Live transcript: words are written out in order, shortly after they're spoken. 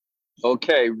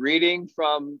Okay, reading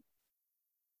from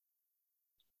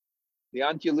the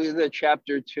Antya-lila,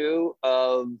 chapter 2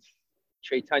 of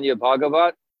Chaitanya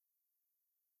Bhagavat.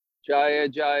 Jaya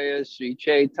Jaya Sri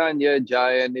Chaitanya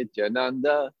Jaya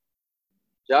Nityananda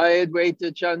Jaya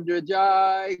Dvaita Chandra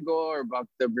Jaya Gaur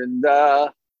Bhakta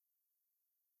Vrinda.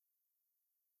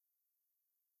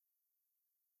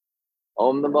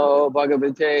 Om Namo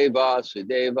Bhagavate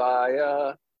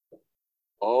Vasudevaya.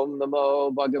 Om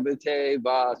Namo Bhagavate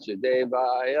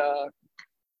Vasudevaya.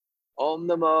 Om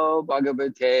Namo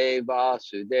Bhagavate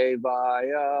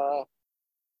Vasudevaya.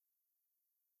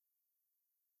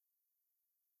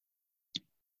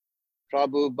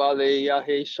 Prabhu Bali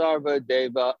Yahi Sarva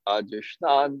Deva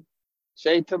Adishnan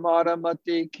Setamara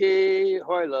Mati Ki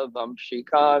Hoila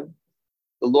Vamshikan.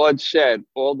 The Lord said,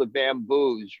 all the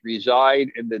bamboos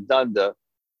reside in the dunda,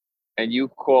 and you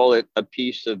call it a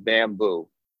piece of bamboo.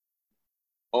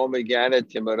 Om Gana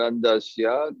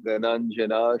Timarandasya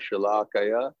Gananjana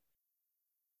Shalakaya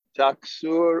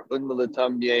Taksur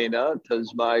Unmalatam Yena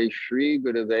Tasmai Shri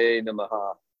Gurave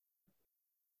Namaha.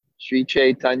 Sri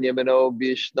Chaitanya Mano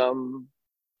Vishnam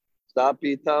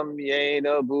Stapitam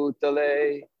Yena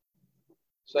Bhutale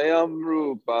Sayam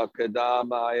Rupa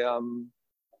Kadamayam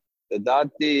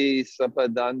Tadati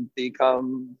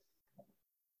Sapadantikam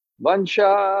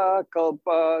Vansha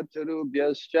Kalpa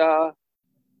Tarubhyascha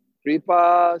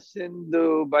Kripa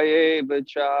Sindhu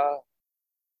Bhayevacha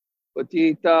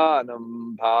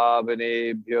Patitanam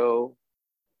Bhavanebhyo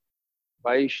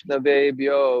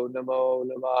Vaishnavebhyo Namo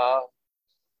Namah.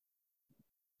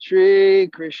 Shri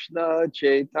Krishna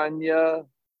Chaitanya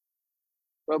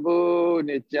Prabhu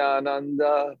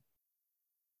Nityananda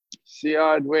Sri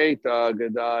Advaita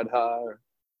Gadadhar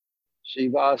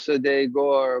Shivasade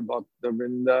Gaur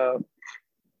Bhaktavrinda.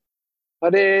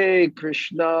 Hare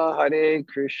Krishna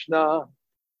Krishna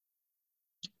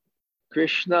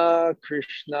Krishna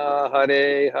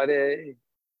Hare Hare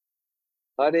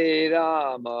Hare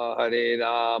Rama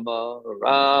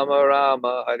Rama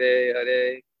Rama Hare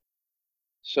Hare.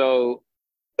 So,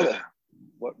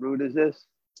 what route is this?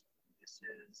 This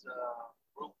is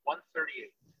Route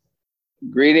 138.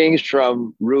 Greetings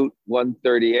from Route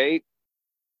 138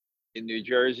 in New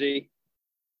Jersey.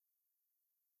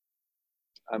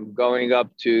 I'm going up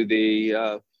to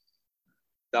the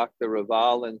Dr.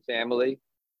 Raval and family,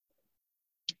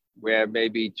 where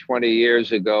maybe 20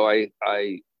 years ago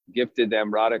I gifted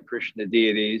them Radha Krishna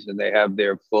deities, and they have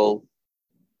their full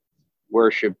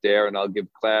worship there, and I'll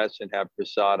give class and have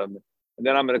prasadam. And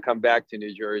then I'm going to come back to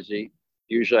New Jersey.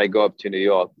 Usually I go up to New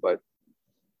York, but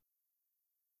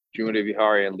Juna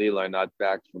Vihari and Leela are not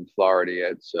back from Florida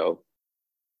yet. So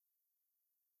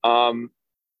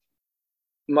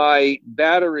my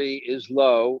battery is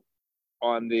low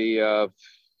on the,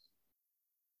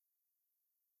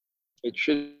 it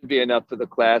should be enough for the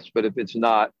class, but if it's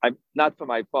not, I'm not for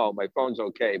my phone. My phone's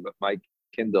okay, but my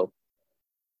Kindle.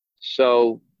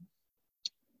 So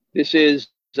this is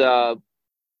about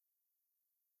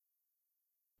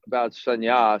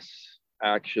sannyas,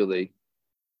 actually.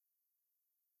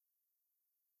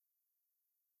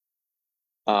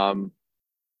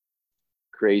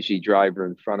 Crazy driver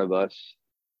in front of us.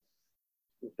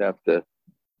 Have to,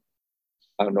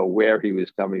 I don't know where he was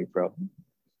coming from.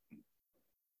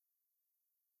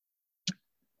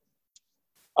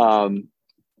 And,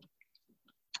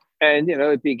 you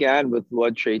know, it began with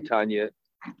Lord Chaitanya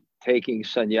taking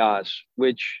sannyas,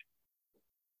 which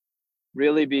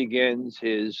really begins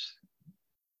his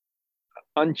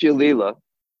Antya-lila,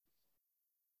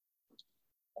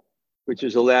 which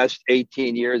is the last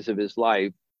 18 years of his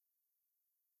life,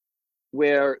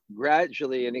 where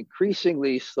gradually and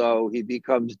increasingly so he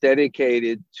becomes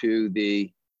dedicated to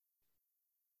the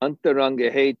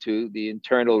Antaranga Hetu, the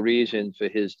internal reason for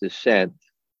his descent,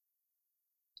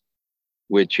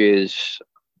 which is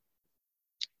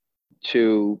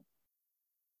to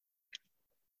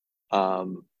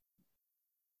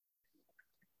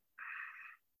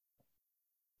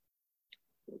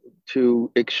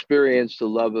experience the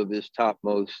love of his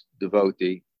topmost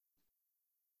devotee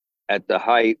at the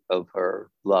height of her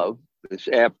love. This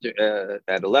after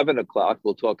at 11 o'clock,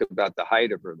 we'll talk about the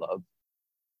height of her love,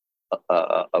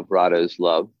 of Radha's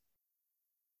love.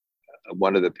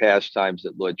 One of the pastimes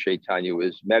that Lord Chaitanya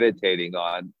was meditating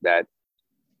on that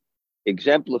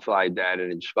exemplified that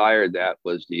and inspired that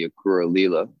was the Akrura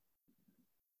Lila.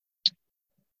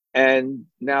 And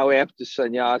now after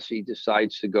sannyas, he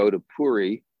decides to go to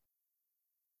Puri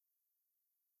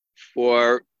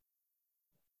for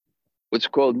what's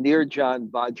called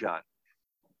Nirjan Bhajan.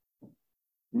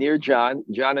 Nirjan,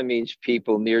 jhana means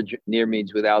people, near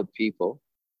means without people.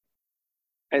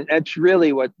 And that's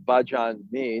really what bhajan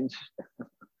means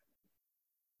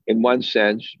in one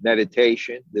sense,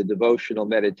 meditation, the devotional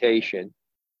meditation.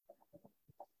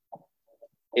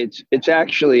 It's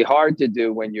actually hard to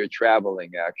do when you're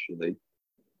traveling, actually,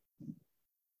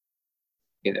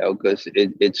 because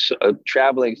it's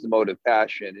traveling is the mode of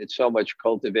passion. It's so much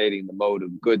cultivating the mode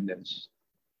of goodness,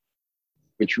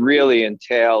 which really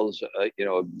entails,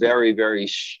 a very, very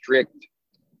strict,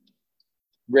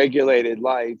 regulated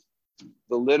life.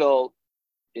 The little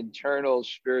internal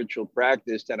spiritual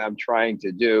practice that I'm trying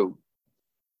to do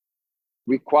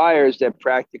requires that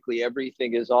practically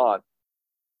everything is on.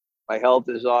 My health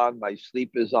is on, my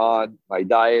sleep is on, my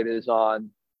diet is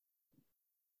on.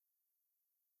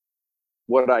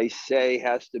 What I say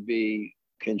has to be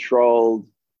controlled.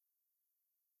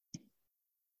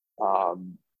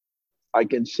 I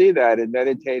can see that in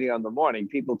meditating on the morning.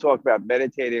 People talk about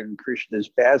meditating on Krishna's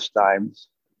pastimes.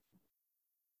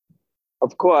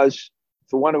 Of course,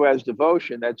 for one who has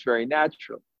devotion, that's very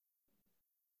natural.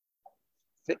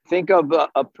 Think of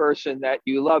a person that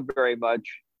you love very much,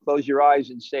 close your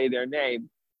eyes and say their name,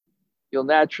 you'll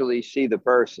naturally see the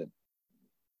person.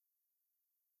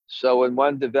 So when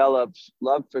one develops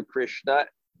love for Krishna,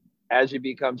 as he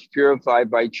becomes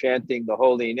purified by chanting the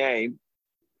holy name,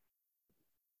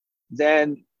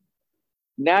 then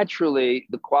naturally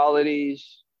the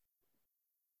qualities,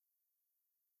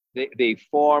 the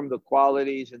form, the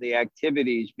qualities, and the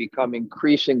activities become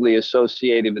increasingly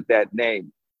associated with that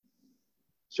name.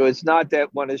 So it's not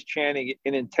that one is chanting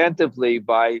inattentively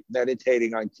by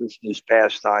meditating on Krishna's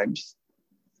pastimes,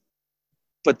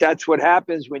 but that's what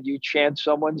happens when you chant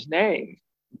someone's name.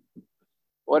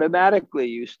 Automatically,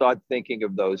 you start thinking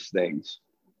of those things.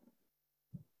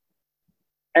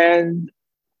 And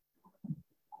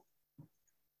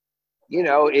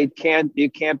you can't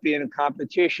be in a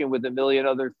competition with a million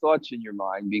other thoughts in your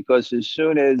mind, because as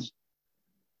soon as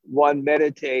one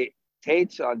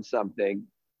meditates on something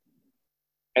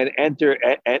and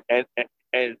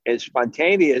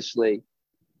spontaneously,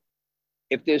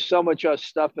 if there's so much other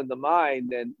stuff in the mind,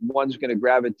 then one's going to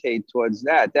gravitate towards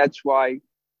that. That's why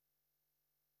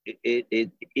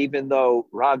it even though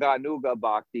Raganuga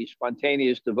Bhakti,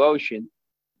 spontaneous devotion,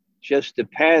 just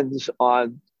depends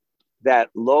on that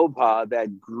lobha,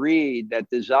 that greed, that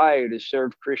desire to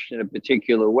serve Krishna in a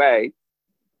particular way.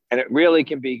 And it really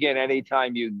can begin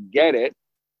anytime you get it.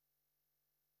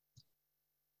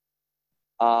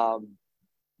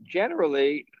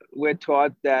 Generally, we're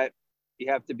taught that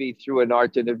you have to be through an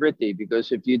artha nivritti,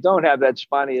 because if you don't have that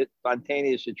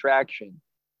spontaneous attraction,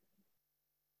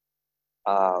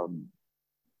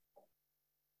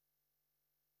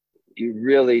 you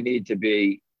really need to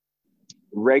be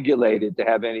regulated to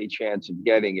have any chance of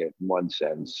getting it, in one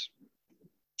sense.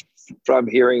 From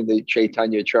hearing the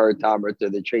Chaitanya Charitamrita,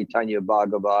 the Chaitanya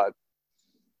Bhagavat,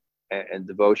 and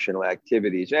devotional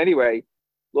activities. Anyway,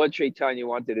 Lord Chaitanya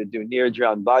wanted to do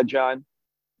Nirjan Bhajan.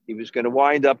 He was going to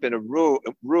wind up in a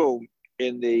room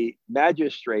in the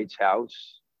magistrate's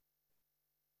house,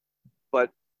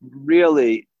 but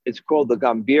really it's called the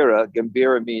Gambira.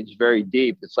 Gambira means very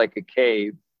deep. It's like a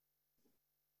cave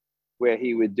where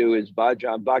he would do his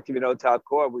bhajan. Bhaktivinoda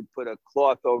Thakur would put a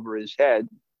cloth over his head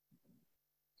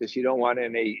because you don't want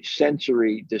any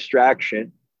sensory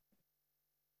distraction.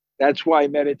 That's why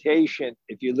meditation,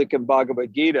 if you look in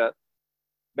Bhagavad Gita,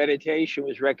 meditation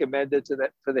was recommended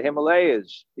for the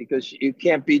Himalayas, because you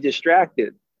can't be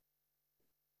distracted.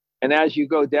 And as you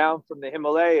go down from the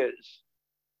Himalayas,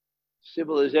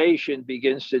 civilization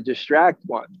begins to distract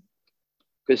one,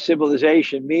 because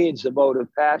civilization means the mode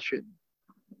of passion,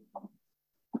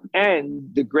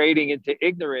 and degrading into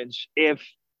ignorance if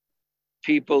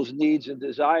people's needs and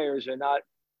desires are not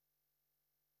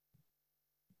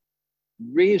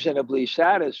reasonably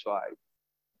satisfied,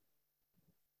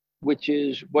 which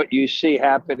is what you see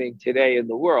happening today in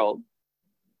the world,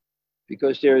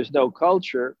 because there is no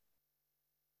culture,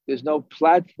 there's no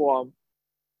platform,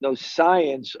 no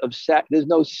science of there's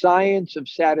no science of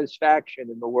satisfaction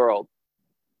in the world.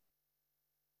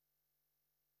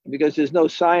 Because there's no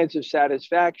science of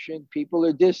satisfaction, people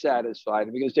are dissatisfied.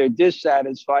 And because they're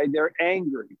dissatisfied, they're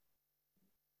angry.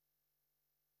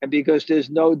 And because there's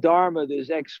no dharma, there's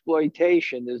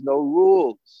exploitation, there's no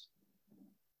rules.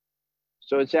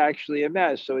 So it's actually a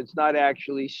mess. So it's not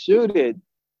actually suited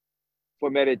for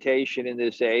meditation in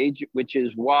this age, which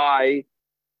is why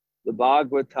the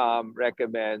Bhagavatam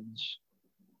recommends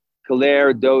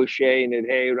Kaler doshe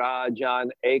nidhe rajan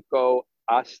eko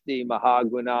asti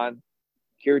mahagunan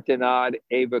kirtanad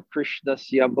eva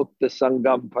krishnasya mukta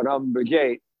sangam param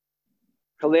bhajet.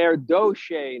 Kaler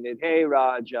doshe nidhe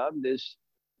rajam, this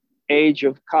age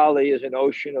of Kali is an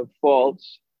ocean of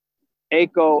faults.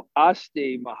 Eko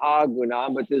asti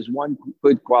mahagunam, but there's one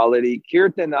good quality.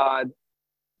 Kirtanad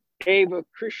eva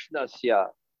Krishnasya.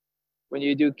 When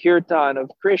you do kirtan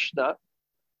of Krishna,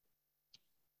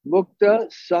 mukta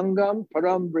sangam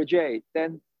param brajate,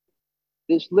 then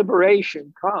this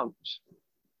liberation comes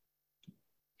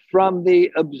from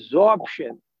the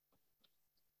absorption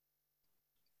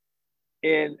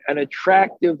in an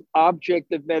attractive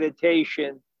object of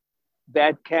meditation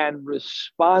that can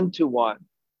respond to one,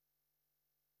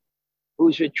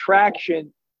 whose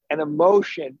attraction and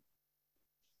emotion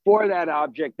for that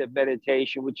object of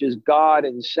meditation, which is God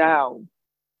and sound,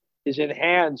 is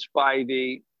enhanced by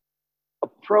the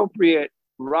appropriate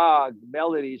rag,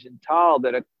 melodies, and tal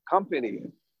that accompany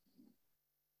it.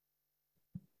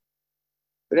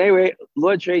 But anyway,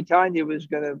 Lord Chaitanya was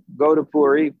going to go to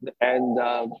Puri, and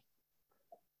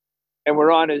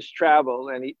we're on his travel,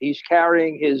 and he's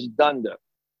carrying his danda.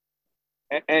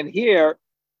 And here,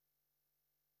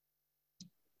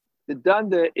 the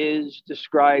danda is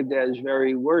described as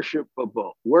very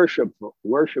worshipable.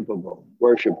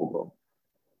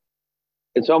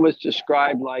 It's almost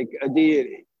described like a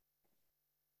deity.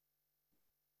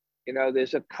 You know,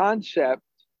 there's a concept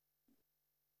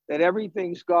that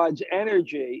everything's God's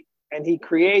energy and he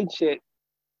creates it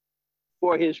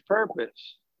for his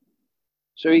purpose.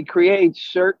 So he creates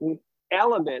certain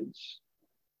elements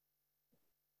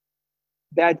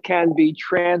that can be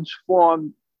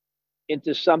transformed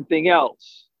into something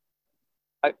else.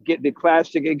 The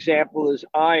classic example is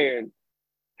iron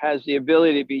has the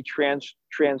ability to be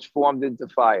transformed into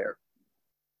fire.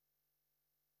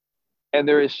 And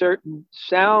there are certain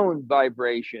sound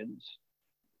vibrations,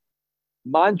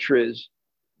 mantras,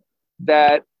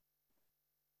 that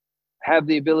have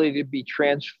the ability to be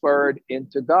transferred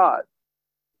into God.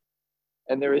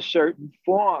 And there are certain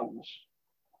forms,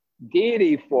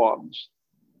 deity forms,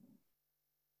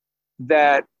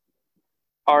 that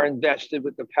are invested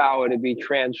with the power to be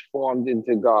transformed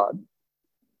into God.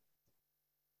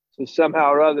 So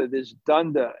somehow or other, this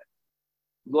danda,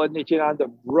 Lord Nityananda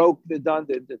broke the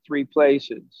danda into three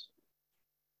places.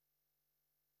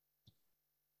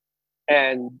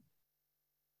 And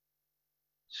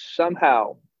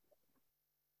somehow,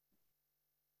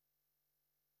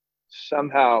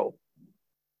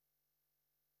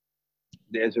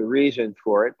 there's a reason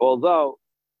for it. Although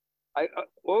I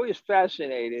always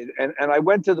fascinated, and I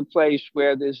went to the place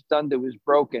where this danda was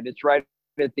broken. It's right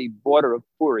at the border of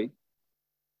Puri,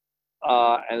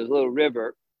 and there's a little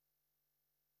river.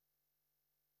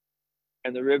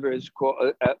 And the river is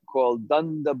called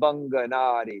Dandabanga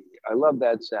Nadi. I love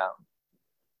that sound.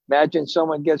 Imagine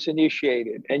someone gets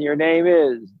initiated and your name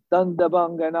is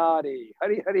Dandabanga Nadi.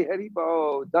 Hari Hari Hari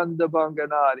Bo, Dandabanga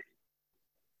Nadi.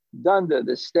 Danda,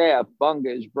 the staff,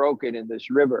 Bunga is broken in this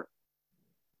river.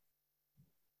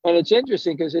 And it's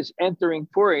interesting because it's entering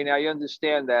Puri. Now you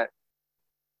understand that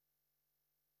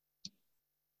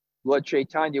Lord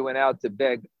Chaitanya went out to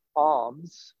beg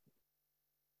alms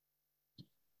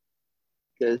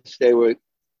because they were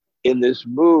in this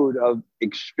mood of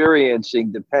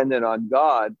experiencing dependent on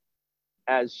God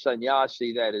as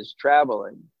sannyasi that is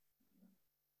traveling.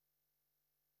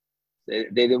 They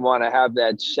didn't want to have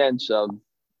that sense of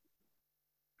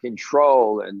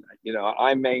control and, you know,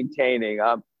 I'm maintaining,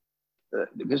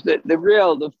 because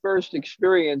the first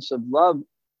experience of love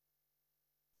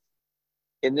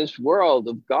in this world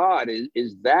of God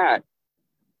is that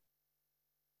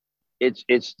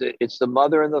it's the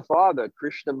mother and the father.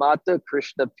 Krishna Mata,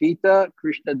 Krishna Pita,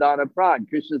 Krishna Dana Pran.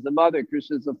 Krishna is the mother,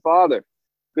 Krishna is the father,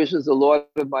 Krishna is the Lord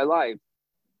of my life.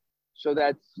 So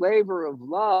that flavor of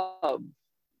love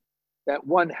that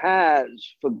one has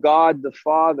for God the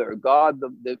Father, God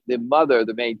the mother,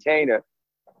 the maintainer,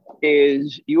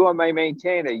 is you are my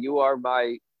maintainer, you are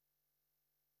my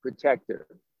protector.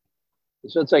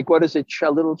 So it's like, what is a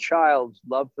little child's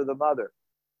love for the mother?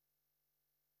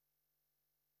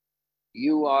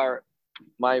 You are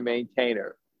my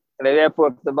maintainer. And therefore,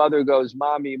 if the mother goes,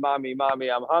 mommy, mommy,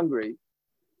 mommy, I'm hungry,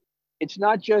 it's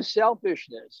not just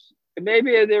selfishness. And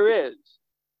maybe there is,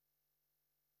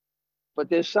 but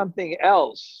there's something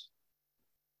else.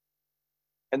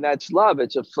 And that's love.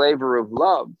 It's a flavor of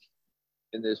love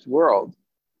in this world.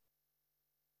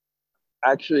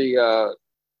 Actually,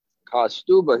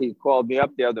 Kastuba, he called me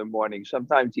up the other morning.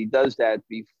 Sometimes he does that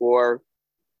before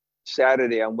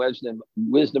Saturday on Wisdom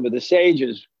of the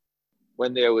Sages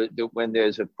when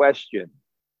there's a question.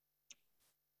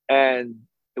 And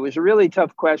it was a really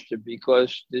tough question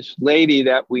because this lady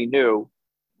that we knew,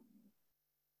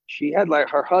 she had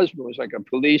her husband was like a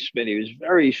policeman. He was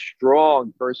very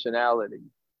strong personality.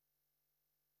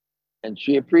 And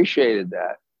she appreciated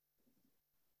that.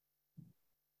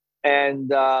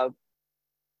 And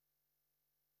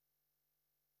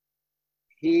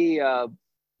he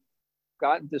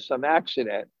got into some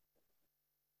accident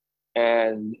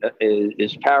and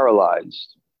is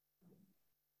paralyzed.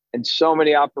 And so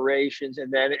many operations.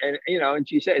 And then, and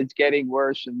she said it's getting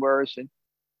worse and worse. And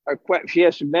she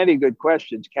asked many good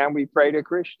questions. Can we pray to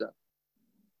Krishna?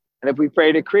 And if we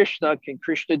pray to Krishna, can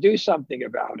Krishna do something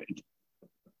about it?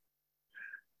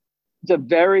 It's a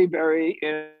very, very,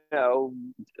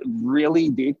 really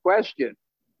deep question.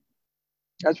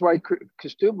 That's why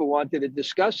Kastuba wanted to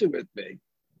discuss it with me.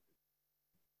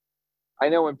 I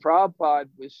know when Prabhupada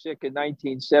was sick in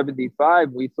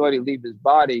 1975, we thought he'd leave his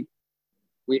body.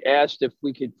 We asked if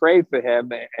we could pray for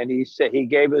him, and he said he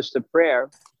gave us the prayer.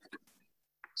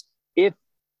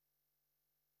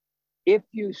 If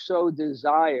you so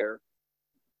desire,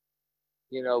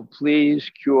 please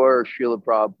cure Srila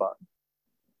Prabhupada.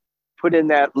 Put in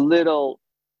that little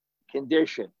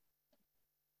condition,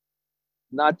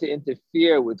 not to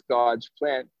interfere with God's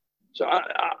plan. So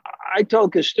I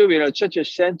told Kastuba, it's such a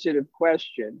sensitive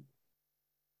question.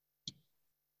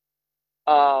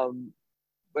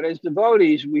 But as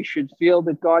devotees, we should feel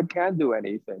that God can do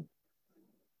anything.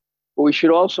 But we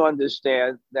should also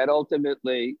understand that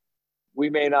ultimately we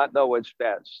may not know what's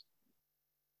best.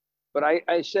 But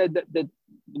I said that the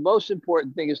most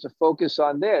important thing is to focus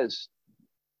on this.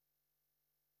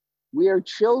 We are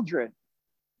children.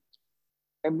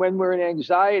 And when we're in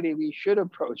anxiety, we should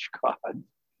approach God.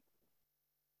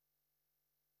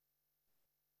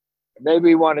 Maybe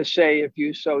we want to say, if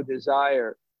you so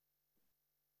desire.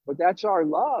 But that's our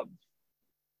love.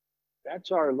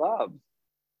 That's our love.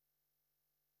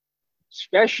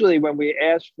 Especially when we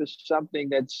ask for something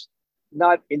that's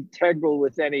not integral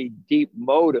with any deep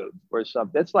motive or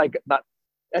something.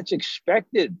 That's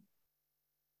expected.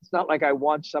 It's not like I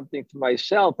want something for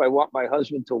myself. I want my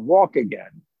husband to walk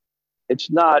again.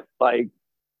 It's not like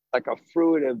a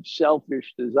fruit of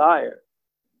selfish desire.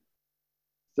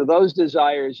 So those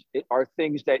desires are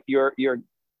things that it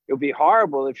would be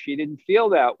horrible if she didn't feel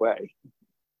that way.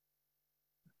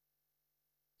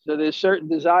 So there's certain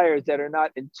desires that are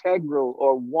not integral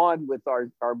or one with our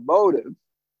motive.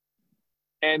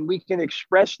 And we can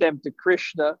express them to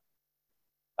Krishna.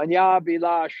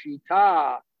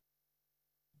 Anyabhilashita.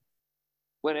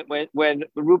 When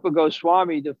Rupa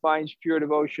Goswami defines pure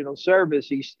devotional service,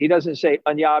 he doesn't say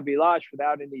Anyabhilash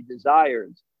without any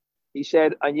desires. He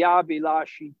said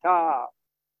Anyabhilashita,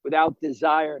 without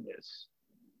desireness,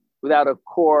 without a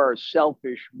core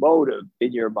selfish motive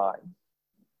in your mind.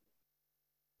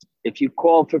 If you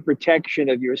call for protection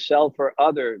of yourself or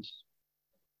others,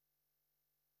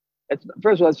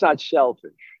 first of all, it's not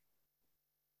selfish.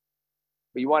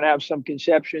 But you want to have some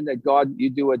conception that God, you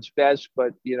do what's best,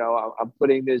 but I'm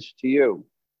putting this to you.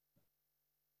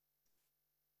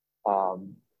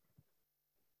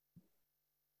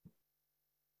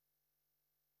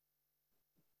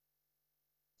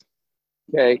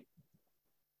 Okay.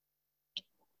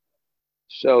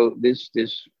 So this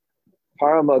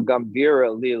Parama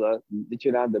Gambhira Lila,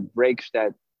 Nityananda breaks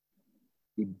that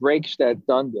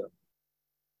thunder.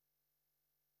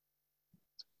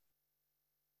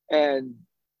 And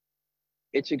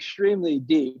it's extremely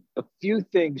deep. A few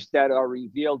things that are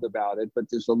revealed about it, but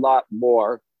there's a lot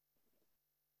more.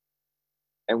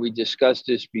 And we discussed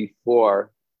this before,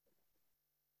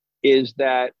 is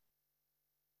that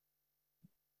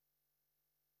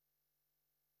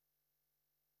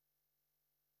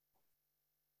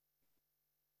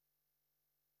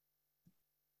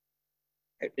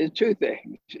it's two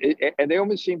things, and they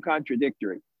almost seem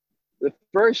contradictory. The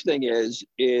first thing is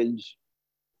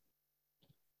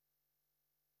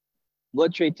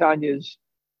Lord Chaitanya's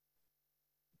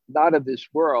not of this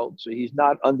world, so he's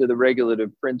not under the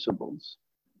regulative principles.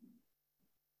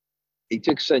 He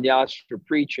took sannyas for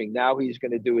preaching. Now he's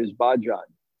going to do his bhajan.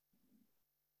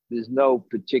 There's no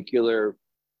particular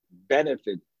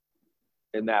benefit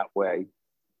in that way.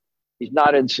 He's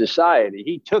not in society.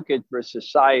 He took it for a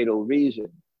societal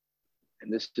reason.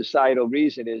 And the societal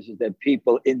reason is that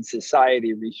people in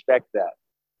society respect that.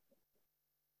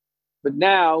 But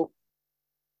now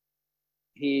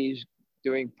he's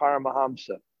doing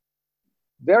Paramahamsa.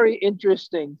 Very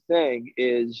interesting thing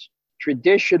is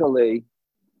traditionally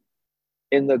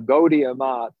in the Gaudiya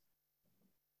Math,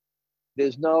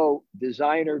 there's no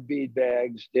designer bead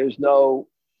bags. There's no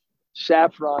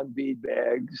saffron bead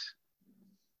bags.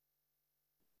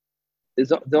 There's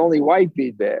the only white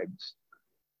bead bags.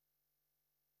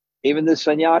 Even the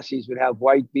sannyasis would have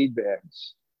white bead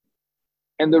bags.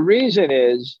 And the reason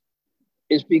is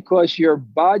is because your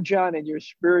bhajan and your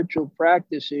spiritual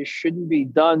practices shouldn't be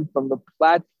done from the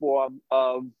platform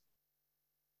of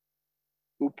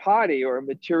upadi or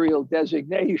material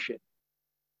designation.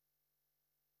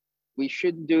 We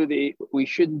shouldn't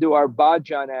do our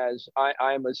bhajan as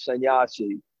I'm a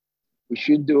sannyasi. We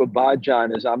shouldn't do a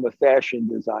bhajan as I'm a fashion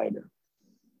designer.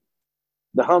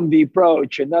 The Humvee Pro,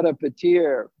 Chanata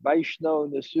Patir, Vaishno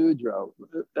Nasudro.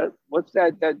 What's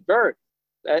that verse?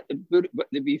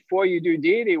 Before you do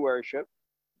deity worship,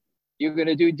 you're going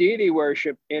to do deity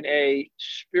worship in a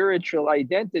spiritual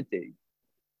identity.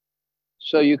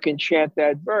 So you can chant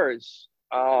that verse,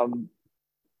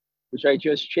 which I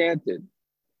just chanted.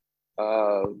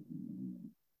 The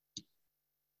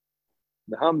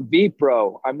Humvee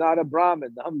Pro, I'm not a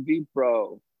Brahmin, the Humvee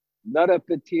Pro. Nara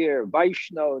Patir,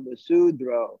 Vaishno,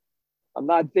 Nasudro. I'm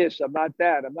not this, I'm not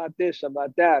that, I'm not this, I'm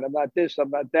not that, I'm not this, I'm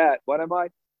not that. What am I?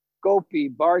 Gopi,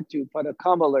 Bartu,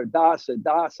 Padakamalar, Dasa,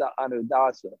 Dasa,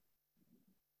 Anudasa.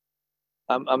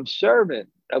 I'm servant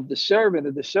of the servant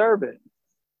of the servant.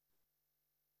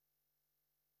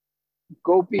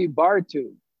 Gopi,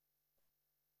 Bartu,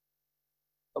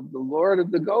 of the Lord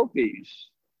of the Gopis.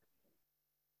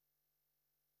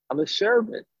 I'm a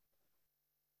servant.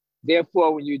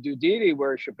 Therefore, when you do deity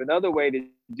worship, another way to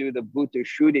do the Bhuta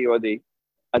Shuddhi or the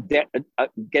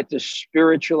get the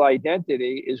spiritual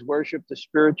identity is worship the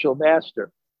spiritual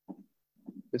master.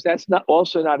 Because that's not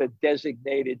a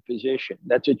designated position.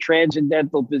 That's a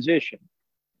transcendental position.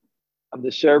 I'm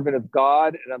the servant of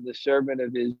God and I'm the servant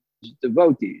of his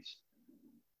devotees.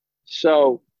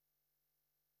 So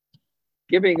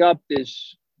giving up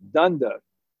this danda,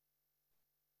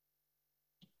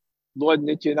 Lord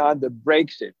Nityananda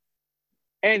breaks it.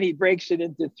 And he breaks it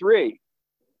into three,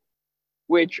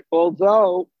 which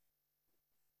although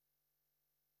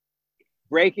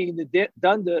breaking the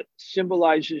danda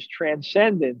symbolizes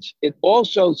transcendence, it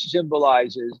also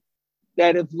symbolizes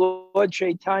that if Lord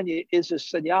Chaitanya is a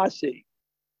sannyasi,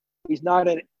 he's not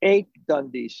an ek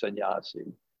dandi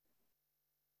sannyasi.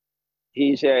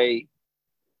 He's a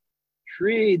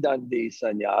tridandi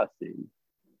sannyasi.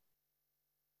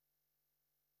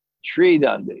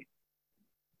 Tridandi.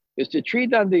 Because the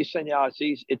tridandi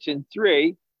sannyasis, it's in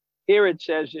three. Here it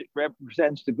says it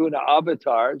represents the guna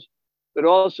avatars, but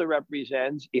also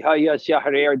represents ihayasya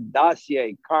harer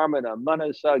dasye karmana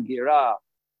manasa gira.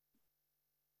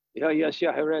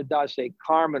 Ihayasya harer dasye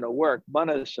karmana work,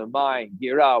 manasa mind,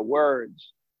 gira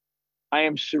words. I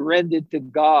am surrendered to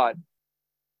God.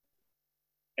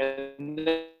 And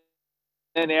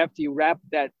then after you wrap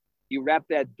that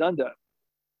danda,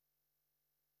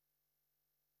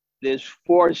 there's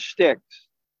 4 sticks.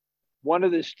 One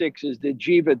of the sticks is the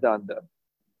Jiva Danda,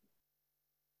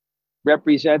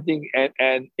 representing,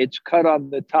 and it's cut on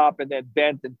the top and then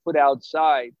bent and put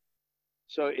outside.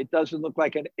 So it doesn't look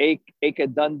like an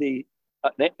ekadandi.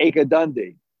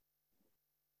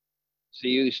 So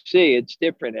you see it's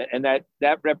different. And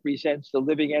that represents the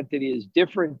living entity is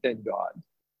different than God.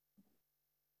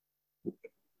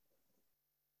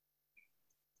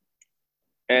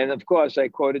 And of course, I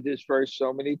quoted this verse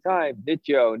so many times.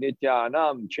 Nityo,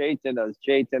 Nityanam, Chaitana,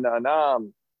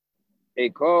 Chaitananam,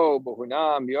 Eko,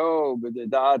 Bahunam, Yo,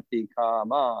 Vidadati,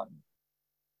 Kaman.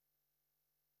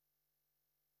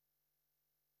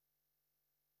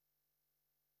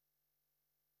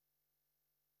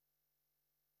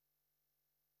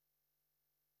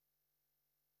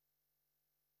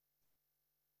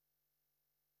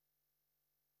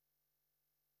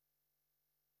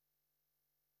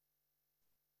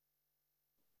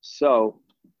 So,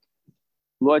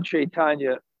 Lord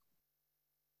Chaitanya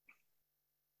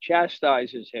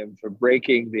chastises him for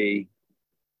breaking the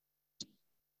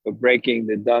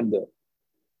danda.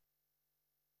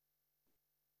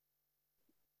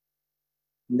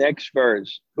 Next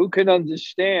verse. Who can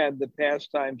understand the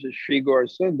pastimes of Sri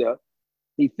Gaurasunda?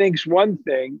 He thinks one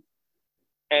thing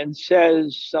and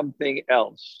says something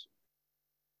else.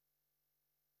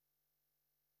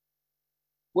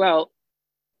 Well,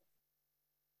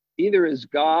 either as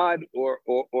God or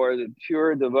the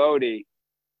pure devotee,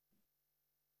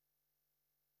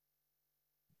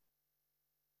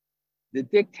 the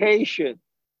dictation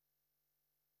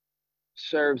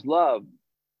serves love.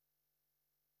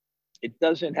 It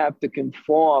doesn't have to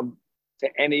conform to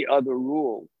any other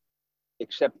rule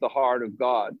except the heart of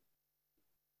God.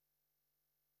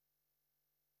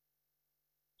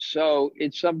 So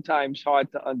it's sometimes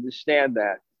hard to understand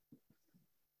that.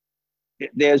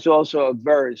 There's also a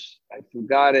verse, I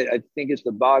forgot it, I think it's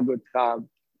the Bhagavatam.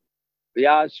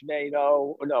 Vyas may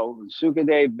know, no,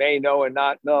 Sukadev may know or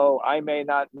not know, I may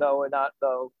not know or not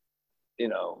know, you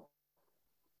know.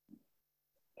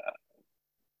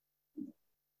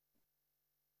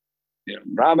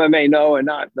 Brahma may know or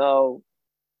not know.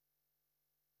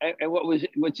 And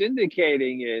what's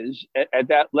indicating is at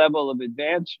that level of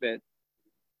advancement,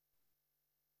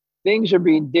 things are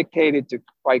being dictated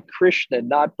by Krishna,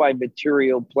 not by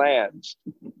material plans.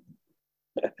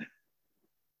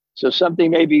 So something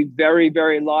may be very,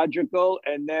 very logical,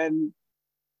 and then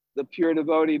the pure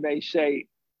devotee may say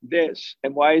this.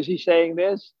 And why is he saying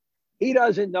this? He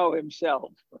doesn't know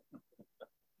himself.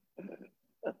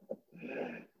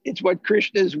 It's what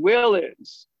Krishna's will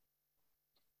is.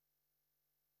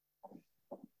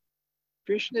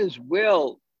 Krishna's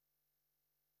will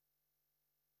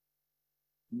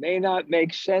may not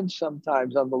make sense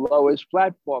sometimes on the lowest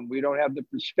platform. We don't have the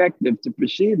perspective to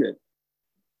perceive it.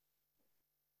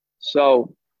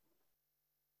 So,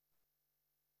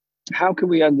 how can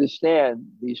we understand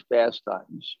these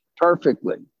pastimes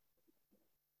perfectly,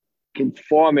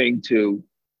 conforming to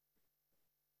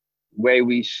the way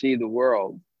we see the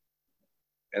world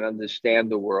and understand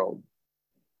the world?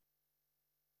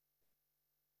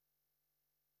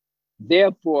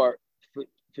 Therefore, for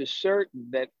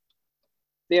certain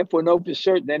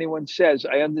anyone says,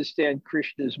 I understand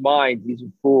Krishna's mind, he's a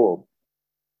fool.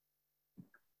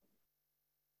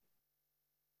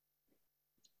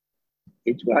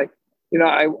 It's like,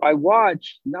 I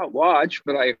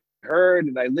heard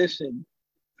and I listened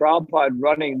Prabhupada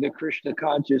running the Krishna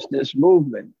consciousness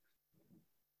movement.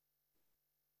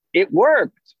 It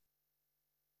worked.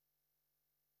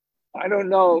 I don't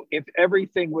know if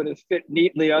everything would have fit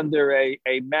neatly under a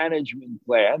management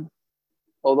plan,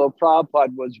 although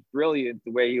Prabhupada was brilliant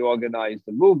the way he organized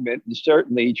the movement, and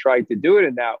certainly he tried to do it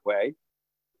in that way.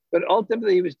 But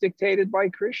ultimately, he was dictated by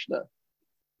Krishna.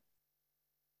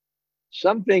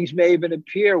 Some things may even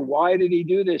appear, why did he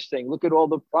do this thing? Look at all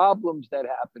the problems that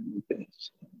happened with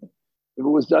this. If it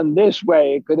was done this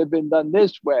way, it could have been done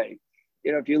this way.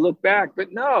 If you look back,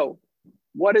 but no,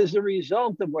 what is the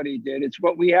result of what he did? It's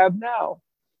what we have now.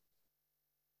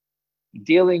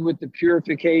 Dealing with the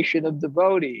purification of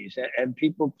devotees and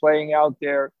people playing out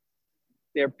their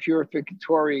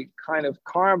purificatory kind of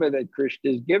karma that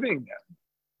Krishna is giving them.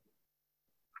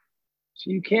 So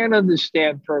you can't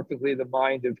understand perfectly the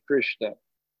mind of Krishna.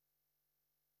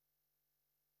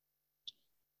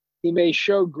 He may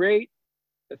show great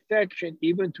affection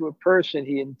even to a person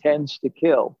he intends to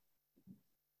kill.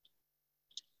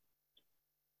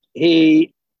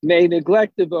 He may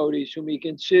neglect devotees whom he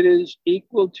considers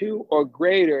equal to or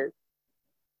greater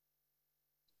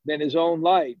than his own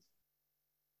life.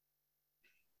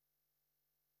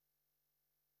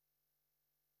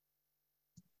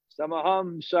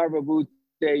 Samaham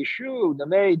sarvabhuteshu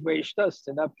name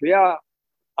dveshtasthana priya.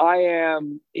 I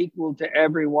am equal to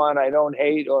everyone. I don't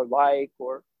hate or like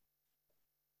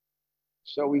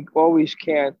so we always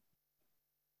can't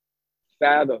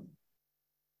fathom.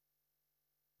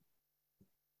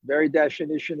 Very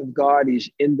definition of God, he's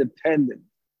independent.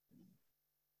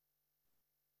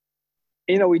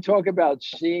 We talk about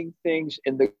seeing things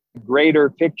in the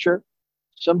greater picture.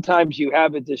 Sometimes you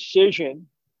have a decision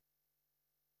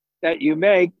that you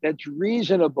make that's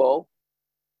reasonable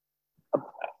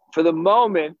for the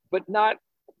moment, but not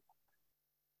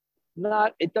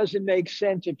it doesn't make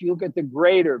sense if you look at the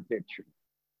greater picture.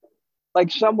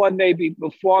 Like someone may be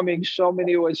performing so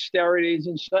many austerities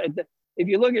and so. If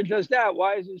you look at just that,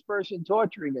 why is this person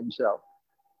torturing himself?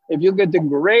 If you look at the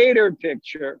greater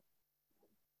picture,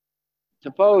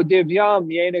 Tapo divyam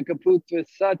yena kaputra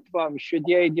sattvam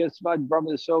shudye yasvad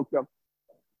brahma sokram.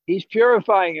 He's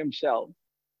purifying himself.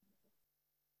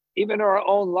 Even our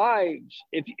own lives,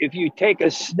 if you take a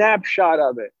snapshot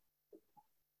of it,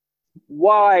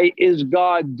 why is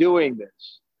God doing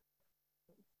this?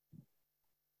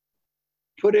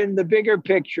 Put it in the bigger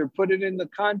picture, put it in the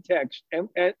context, and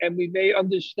we may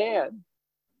understand.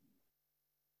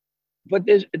 But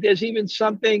there's even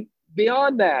something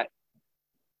beyond that.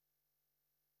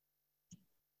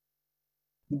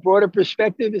 The broader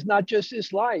perspective is not just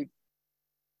this life.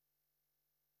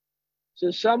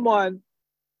 So someone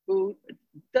who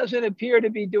doesn't appear to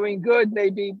be doing good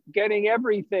may be getting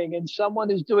everything, and someone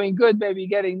who's doing good may be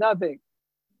getting nothing.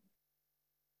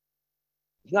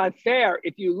 It's not fair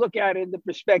if you look at it in the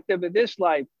perspective of this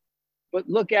life, but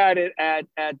look at it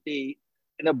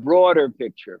in a broader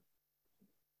picture.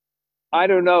 I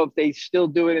don't know if they still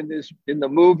do it in the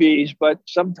movies, but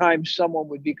sometimes someone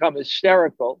would become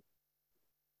hysterical,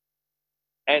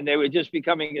 and they were just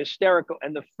becoming hysterical,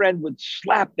 and the friend would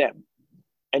slap them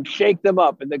and shake them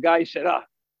up, and the guy said,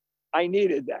 I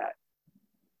needed that.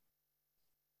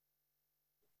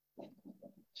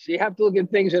 So you have to look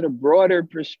at things in a broader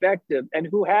perspective. And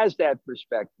who has that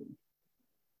perspective?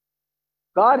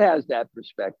 God has that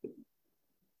perspective.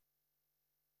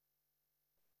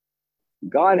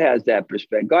 God has that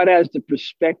perspective. God has the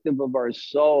perspective of our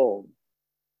soul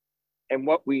and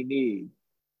what we need.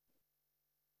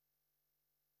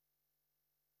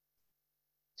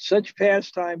 Such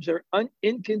pastimes are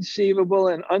inconceivable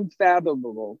and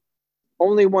unfathomable.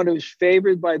 Only one who's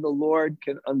favored by the Lord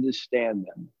can understand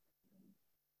them.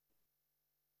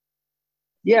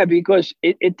 Yeah, because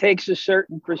it takes a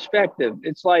certain perspective.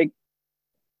 It's like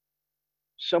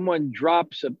someone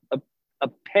drops a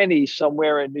penny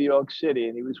somewhere in New York City,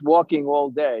 and he was walking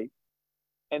all day,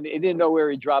 and he didn't know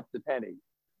where he dropped the penny.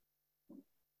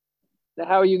 Now,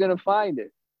 how are you going to find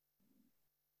it?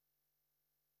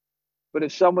 But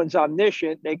if someone's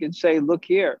omniscient, they can say, look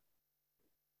here.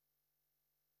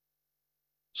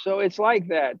 So it's like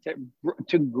that,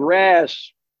 to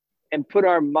grasp and put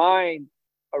our mind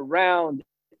around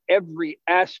every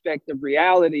aspect of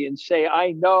reality and say,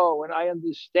 I know and I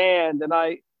understand and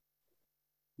I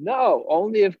no,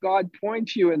 only if God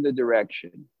points you in the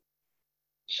direction.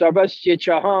 Sarvasya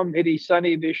chaham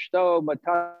hidisani vishto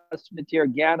matasmitir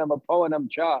gyanam apoanam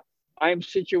cha. I am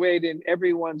situated in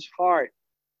everyone's heart.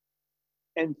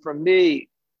 And from me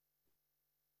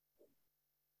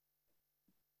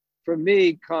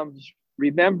comes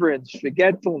remembrance,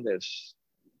 forgetfulness,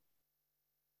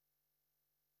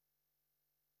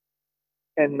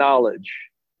 and knowledge.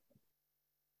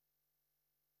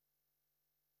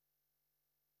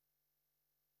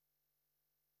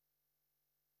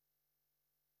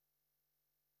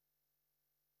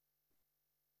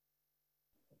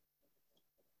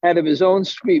 Out of his own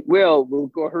sweet will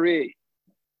Gohari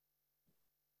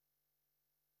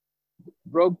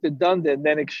broke the dunda and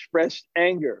then expressed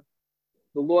anger.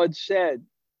 The Lord said,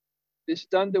 this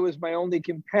dunda was my only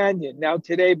companion. Now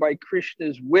today, by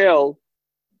Krishna's will,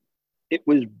 it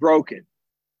was broken.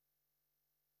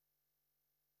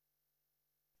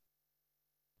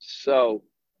 So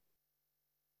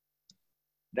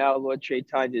now Lord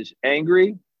Chaitanya is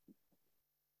angry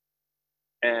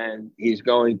and he's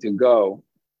going to go.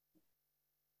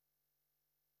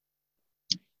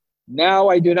 Now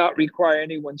I do not require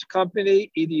anyone's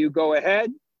company. Either you go ahead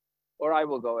or I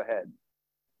will go ahead.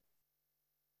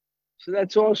 So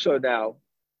that's also now,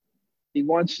 he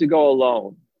wants to go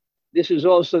alone. This is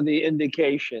also the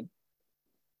indication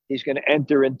he's going to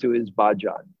enter into his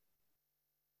bhajan.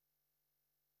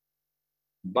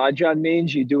 Bhajan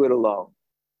means you do it alone.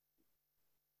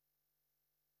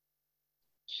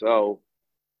 So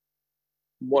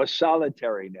more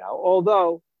solitary now,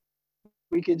 although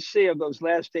we can see of those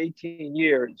last 18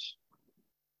 years,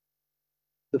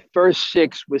 the first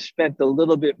 6 was spent a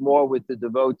little bit more with the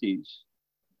devotees.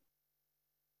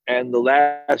 And the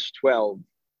last 12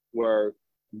 were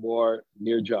more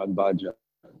Nirjan Bhajan.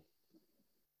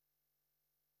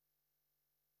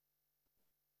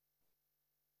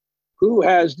 Who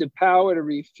has the power to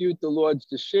refute the Lord's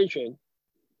decision?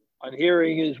 On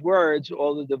hearing his words,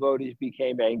 all the devotees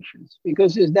became anxious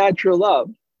because there's natural love.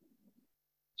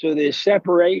 So there's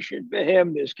separation for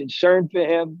him, there's concern for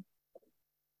him.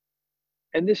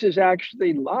 And this is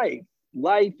actually life.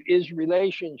 Life is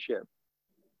relationship.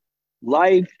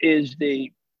 Life is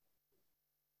the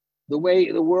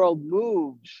way the world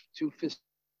moves to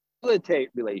facilitate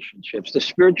relationships. The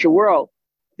spiritual world,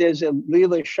 there's a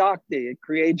Leela Shakti. It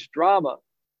creates drama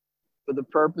for the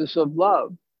purpose of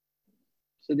love.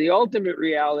 So the ultimate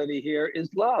reality here is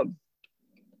love.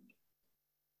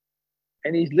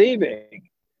 And he's leaving.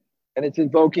 And it's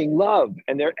invoking love.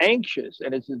 And they're anxious.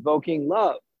 And it's invoking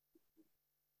love.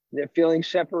 They're feeling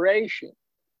separation.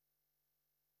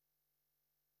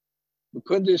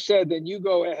 Mukunda said, then you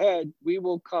go ahead. We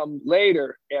will come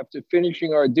later after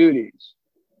finishing our duties.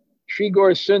 Sri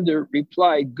Gaur Sundar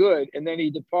replied, good, and then he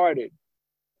departed.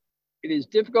 It is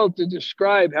difficult to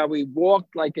describe how he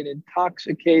walked like an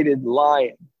intoxicated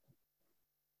lion.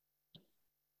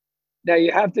 Now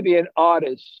you have to be an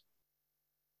artist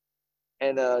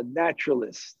and a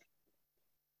naturalist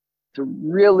to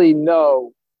really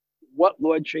know what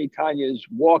Lord Chaitanya's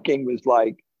walking was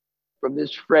like from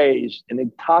this phrase, an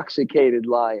intoxicated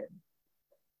lion.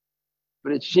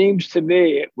 But it seems to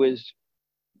me it was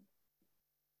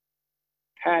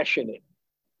passionate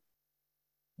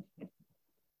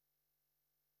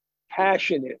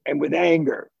and with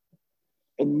anger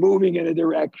and moving in a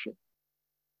direction.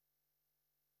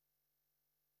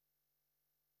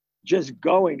 Just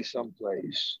going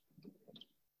someplace.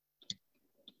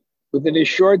 Within a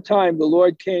short time, the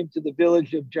Lord came to the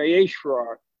village of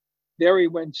Jayeshwar. There he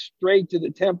went straight to the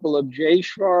temple of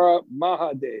Jayeshwara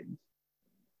Mahadev.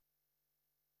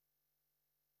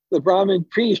 The Brahmin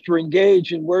priests were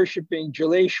engaged in worshiping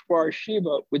Jaleshwar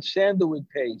Shiva with sandalwood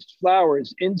paste,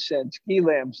 flowers, incense, ghee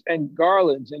lamps, and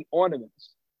garlands and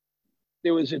ornaments.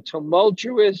 there was a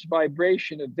tumultuous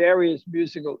vibration of various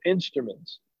musical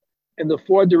instruments, and the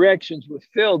four directions were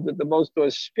filled with the most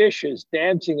auspicious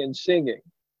dancing and singing.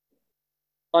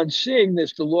 On seeing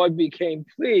this, the Lord became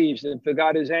pleased and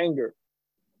forgot his anger.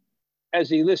 As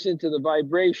he listened to the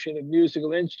vibration of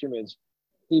musical instruments,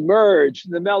 he merged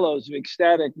in the mellows of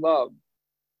ecstatic love.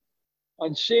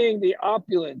 On seeing the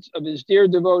opulence of his dear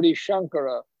devotee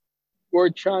Shankara,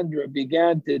 Gaurachandra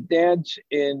began to dance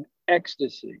in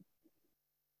ecstasy.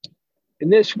 In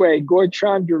this way,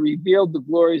 Gaurachandra revealed the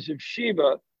glories of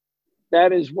Shiva.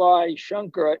 That is why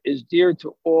Shankara is dear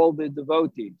to all the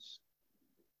devotees.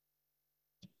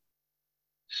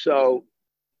 So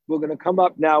we're going to come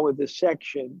up now with a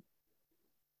section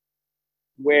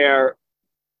where,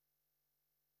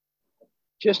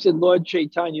 just in Lord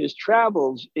Chaitanya's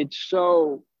travels, it's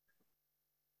so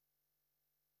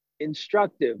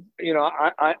instructive. You know,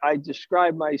 I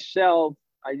describe myself,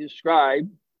 I describe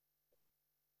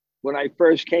when I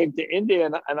first came to India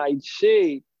and I'd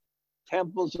see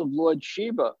temples of Lord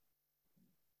Shiva.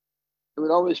 It would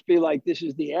always be like, this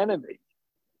is the enemy.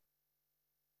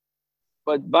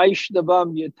 But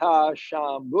Vaishnavam Yata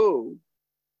Shambhu,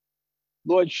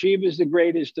 Lord Shiva is the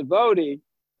greatest devotee.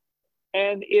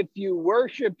 And if you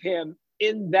worship him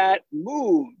in that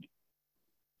mood,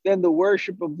 then the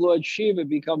worship of Lord Shiva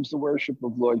becomes the worship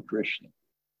of Lord Krishna,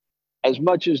 as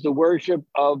much as the worship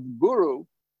of Guru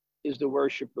is the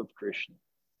worship of Krishna.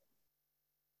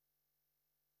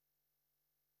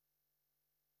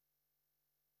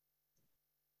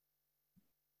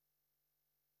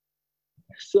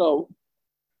 So,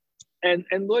 and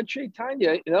Lord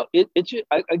Chaitanya, you know, it's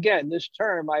again, this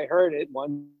term, I heard it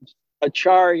once,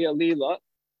 Acharya Leela,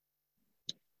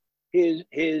 his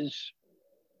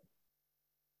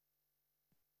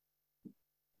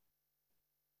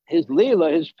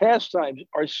Leela, his pastimes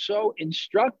are so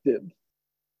instructive.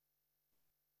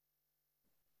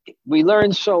 We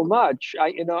learn so much.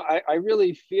 I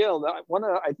really feel that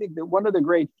I think that one of the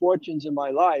great fortunes in my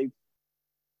life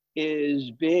is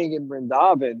being in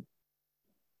Vrindavan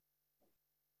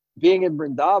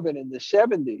in the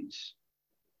 70s.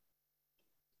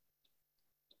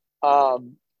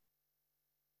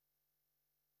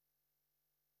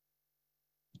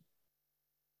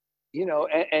 You know,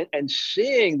 and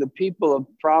seeing the people of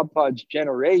Prabhupada's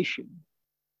generation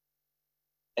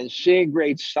and seeing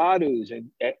great sadhus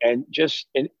and just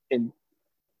in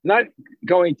not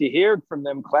going to hear from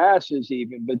them classes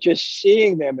even, but just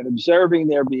seeing them and observing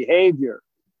their behavior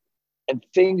and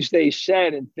things they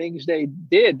said and things they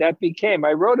did, that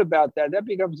I wrote about that. That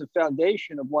becomes the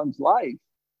foundation of one's life.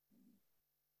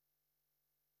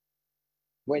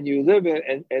 When you live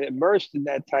in and immersed in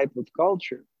that type of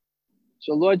culture.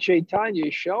 So Lord Chaitanya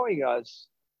is showing us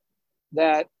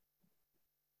that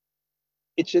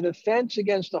it's an offense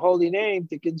against the holy name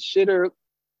to consider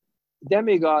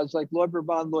demigods like Lord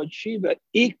Brahma and Lord Shiva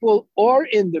equal or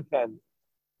independent.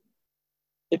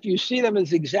 If you see them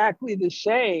as exactly the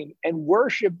same and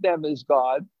worship them as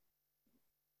God,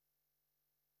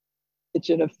 it's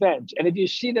an offense. And if you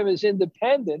see them as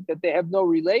independent, that they have no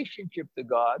relationship to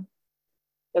God,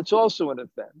 that's also an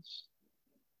offense.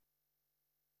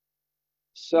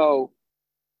 So,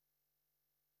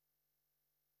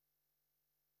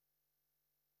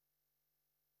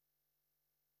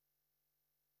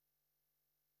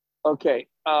 okay.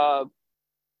 I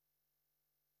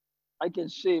can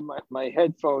see my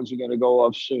headphones are going to go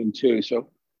off soon too. So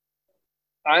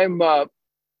and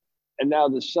now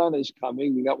the sun is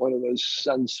coming. We got one of those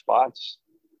sun spots.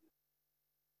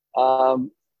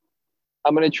 I'm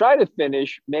going to try to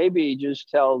finish, maybe just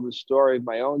tell the story of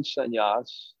my own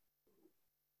sannyas.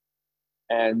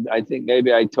 And I think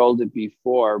maybe I told it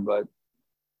before, but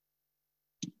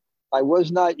I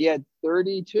was not yet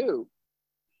 32.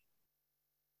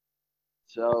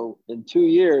 So in 2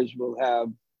 years,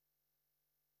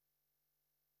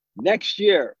 next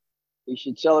year, we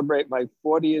should celebrate my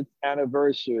 40th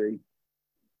anniversary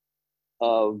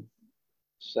of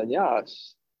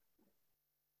sannyas.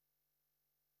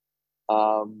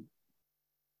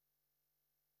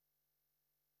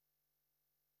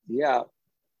 Yeah.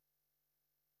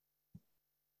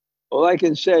 All I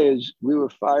can say is we were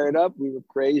fired up, we were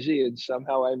crazy, and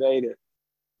somehow I made it.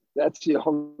 That's the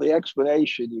only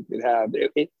explanation you could have.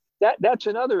 That's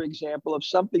another example of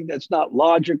something that's not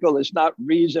logical, it's not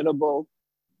reasonable,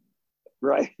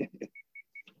 right?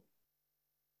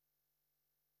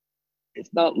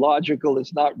 It's not logical,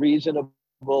 it's not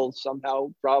reasonable.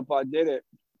 Somehow Prabhupada did it.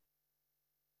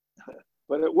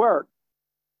 But it worked.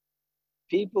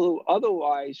 People who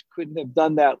otherwise couldn't have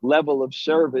done that level of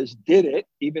service did it,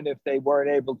 even if they weren't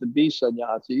able to be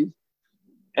sannyasis.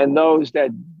 And those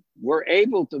that were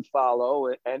able to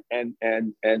follow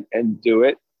and do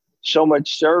it. So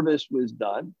much service was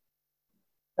done.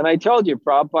 And I told you,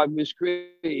 Prabhupada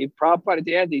Prabhupada at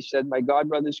the end, he said, my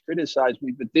godbrothers criticized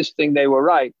me, but this thing, they were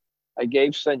right. I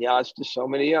gave sannyas to so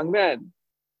many young men.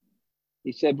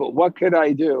 He said, but what could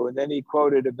I do? And then he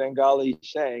quoted a Bengali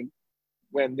saying,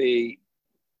 when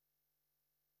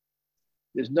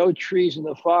there's no trees in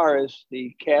the forest,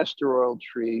 the castor oil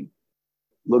tree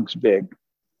looks big,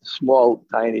 small,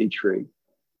 tiny tree.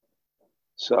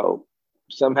 So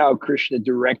somehow Krishna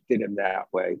directed him that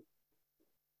way.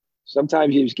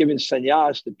 Sometimes he was giving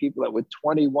sannyas to people that were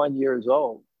 21 years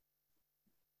old.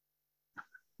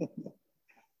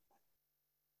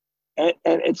 And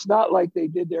it's not like they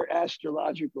did their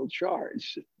astrological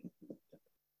charts. It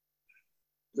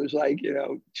was like,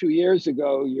 2 years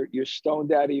ago, you're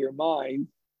stoned out of your mind,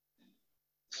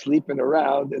 sleeping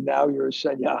around, and now you're a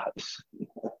sannyas.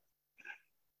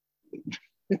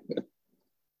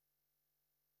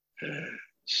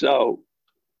 So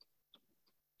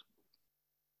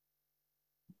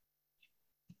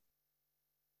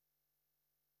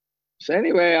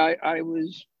anyway, I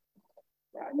was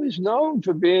known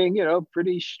for being,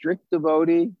 pretty strict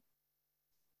devotee.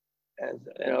 As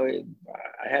I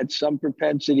had some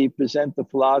propensity to present the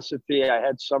philosophy. I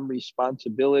had some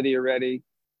responsibility already.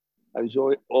 I was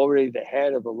already the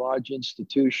head of a large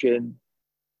institution.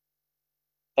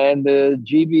 And the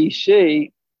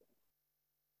GBC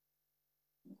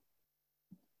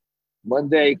one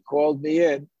day called me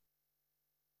in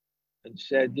and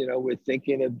said, we're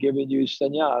thinking of giving you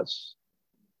sannyas.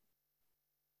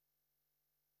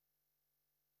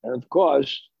 And of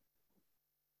course,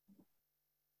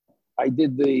 I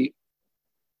did the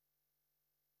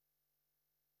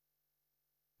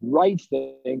right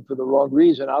thing for the wrong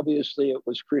reason. Obviously, it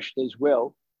was Krishna's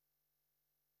will,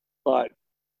 but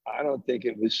I don't think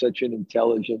it was such an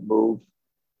intelligent move.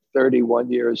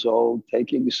 31 years old,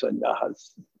 taking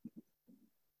sannyas.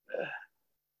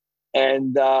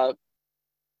 And, but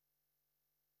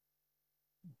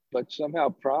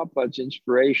somehow Prabhupada's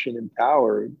inspiration and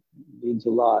power means a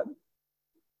lot.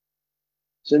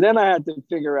 So then I had to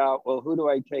figure out, well, who do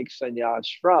I take sannyas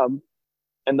from?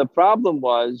 And the problem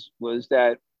was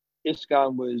that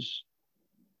ISKCON was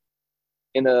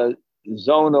in a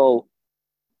zonal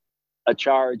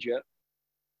acharya.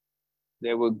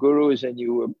 There were gurus, and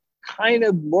you were kind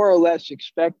of more or less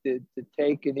expected to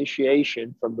take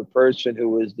initiation from the person who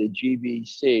was the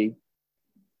GBC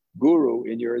guru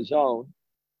in your zone.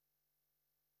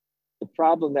 The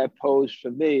problem that posed for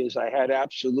me is I had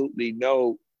absolutely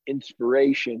no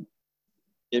inspiration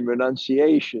in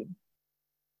renunciation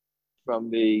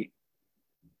from the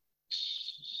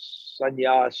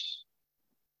sannyas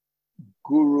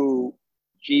guru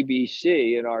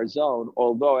GBC in our zone,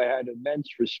 although I had immense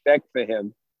respect for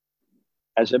him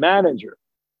as a manager.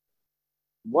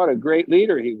 What a great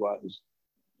leader he was.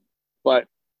 But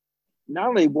not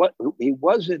only he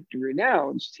wasn't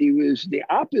renounced, he was the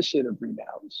opposite of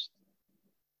renounced.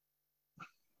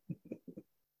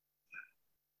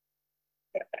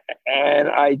 And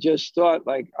I just thought,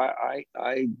 like,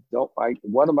 I don't like,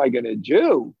 what am I going to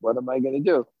do? What am I going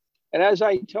to do? And as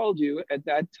I told you, at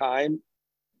that time,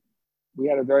 we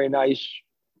had a very nice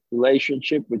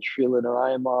relationship with Srila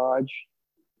Narayan Maharaj,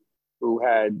 who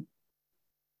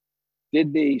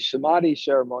did the Samadhi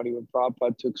ceremony when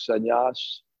Prabhupada took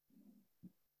sannyas,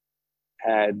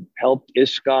 had helped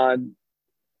ISKCON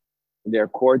in their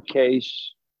court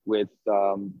case with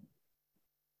when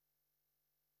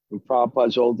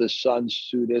Prabhupada's oldest son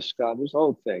sued ISKCON, this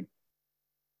whole thing,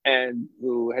 and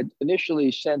who had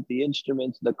initially sent the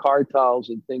instruments, the kartals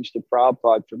and things to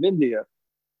Prabhupada from India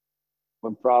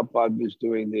when Prabhupada was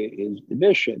doing his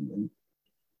mission.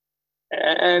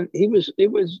 And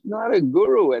it was not a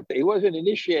guru he wasn't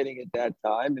initiating at that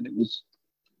time. And it was,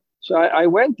 so I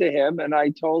went to him and I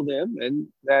told him and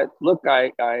that, look,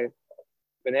 I've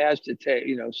been asked to take,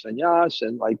 sannyas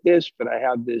and like this, but I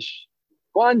have this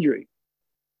quandary.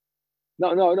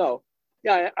 No.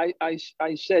 Yeah,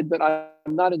 I said, but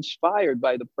I'm not inspired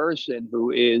by the person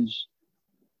who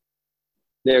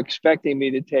they're expecting me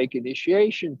to take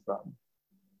initiation from.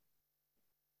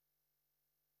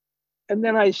 And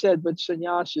then I said, but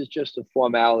sannyas is just a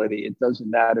formality. It doesn't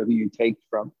matter who you take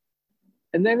from.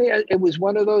 And then it was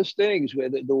one of those things where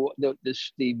the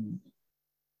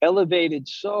elevated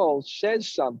soul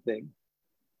says something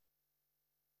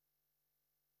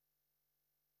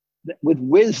with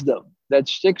wisdom that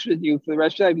sticks with you for the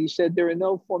rest of life. He said, there are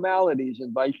no formalities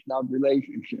in Vaishnava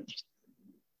relationships.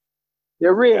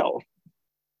 They're real.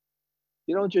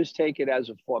 You don't just take it as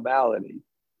a formality.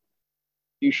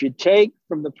 You should take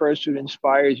from the person who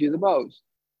inspires you the most.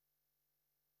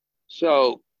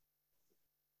 So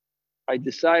I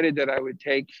decided that I would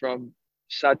take from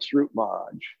Satsrup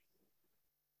Maharaj.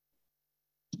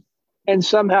 And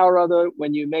somehow or other,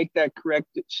 when you make that correct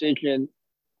decision,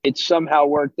 it somehow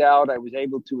worked out. I was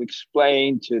able to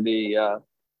explain to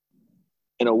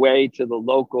in a way, to the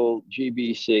local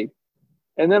GBC.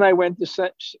 And then I went to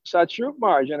Satsrup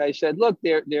Maharaj and I said, look,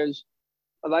 I'd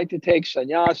like to take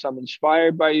sannyas. I'm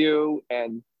inspired by you.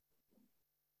 And,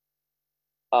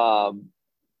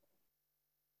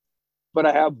 but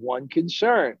I have one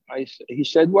concern. He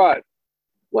said, what?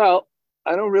 Well,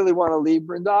 I don't really want to leave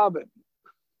Vrindavan.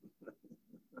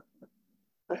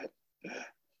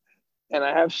 And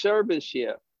I have service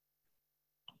here.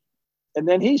 And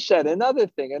then he said another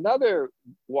thing, another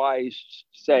wise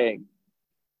saying.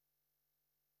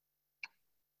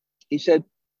 He said,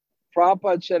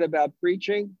 Prabhupada said about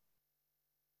preaching,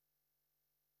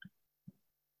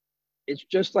 it's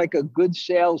just like a good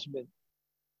salesman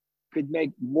could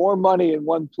make more money in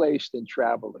one place than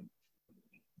traveling.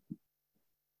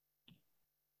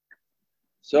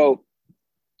 So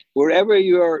wherever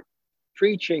your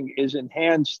preaching is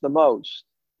enhanced the most,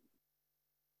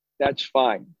 that's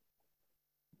fine.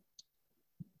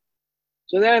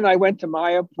 So then I went to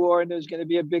Mayapur, and there's going to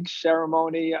be a big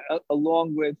ceremony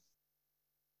along with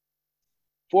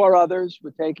 4 others.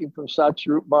 We're taking from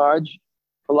Satsrup Maharaj,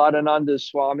 Prahladananda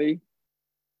Swami,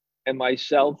 and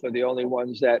myself are the only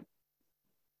ones that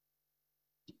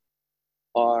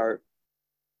are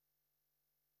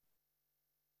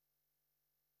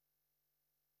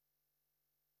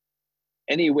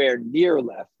anywhere near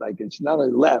left. Like, it's not a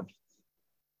left,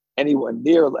 anyone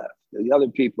near left. The other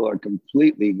people are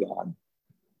completely gone.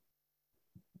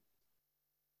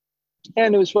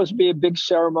 And it was supposed to be a big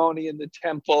ceremony in the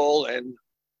temple. And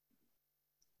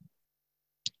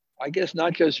I guess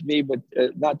not just me, but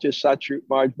not just Satsrup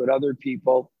Maharaj, but other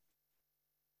people.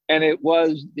 And it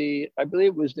was I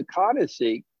believe it was the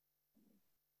Kadasi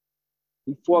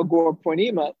before Gaur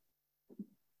Purnima.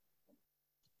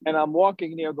 And I'm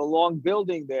walking near the long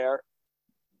building there.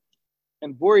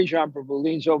 And Burijan Prabhu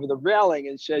leans over the railing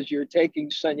and says, you're taking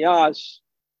sannyas.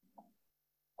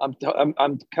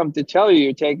 I'm come to tell you,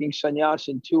 you're taking sannyas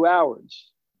in 2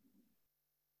 hours.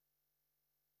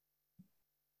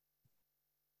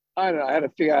 I don't know. I had to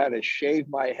figure out how to shave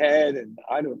my head, and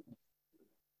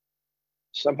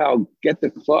somehow get the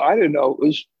clothes. I don't know.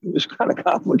 It was kind of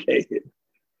complicated.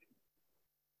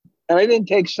 And I didn't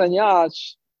take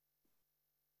sannyas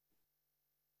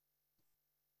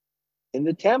in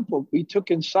the temple. We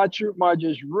took in Satsrup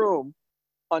Maharaj's room.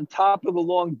 On top of the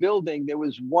long building, there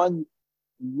was one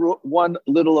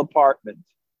little apartment.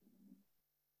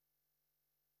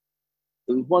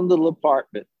 There was one little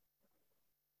apartment.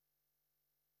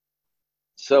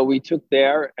 So we took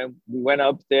there and we went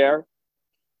up there.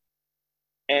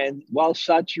 And while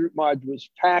Satsrup Maharaj was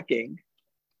packing,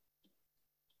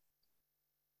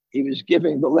 he was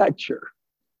giving the lecture.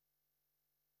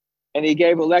 And he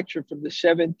gave a lecture from the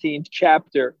 17th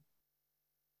chapter,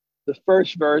 the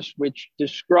first verse, which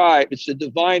describes, it's the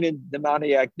divine and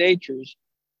demoniac natures.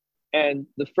 And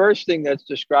the first thing that's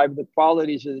described, the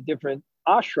qualities of the different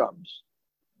ashrams.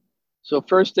 So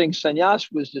first thing,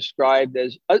 sannyas was described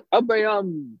as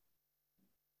abhayam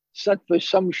sattva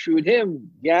samshudhim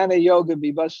jnana yoga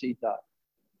vivasita.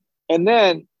 And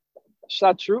then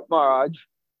Satsrup Maharaj,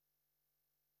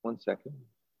 one second.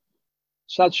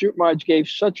 Satsrup Maharaj gave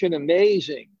such an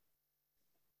amazing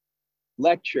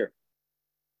lecture.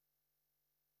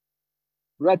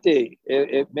 Rati,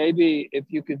 maybe if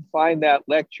you can find that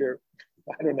lecture,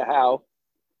 I don't know how,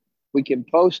 we can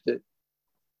post it.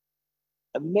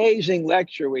 Amazing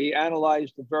lecture where he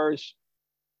analyzed the verse.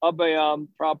 Abhayam,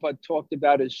 Prabhupada talked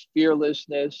about his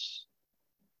fearlessness.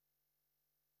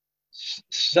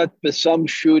 Satvasam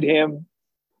shewed him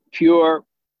pure.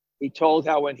 He told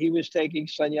how when he was taking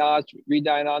sannyas,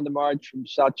 Hridayananda Maharaj from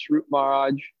Satsrup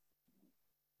Maharaj,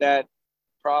 that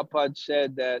Prabhupada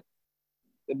said that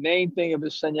the main thing of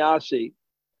a sannyasi,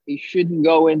 he shouldn't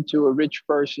go into a rich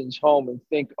person's home and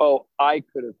think, oh, I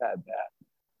could have had that.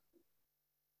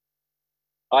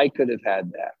 I could have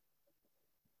had that.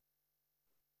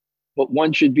 But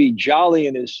one should be jolly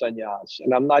in his sannyas.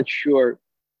 And I'm not sure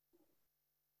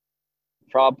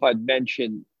Prabhupada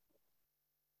mentioned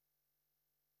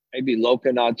maybe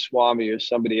Lokanath Swami or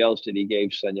somebody else that he gave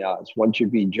sannyas. One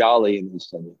should be jolly in his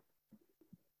sannyas.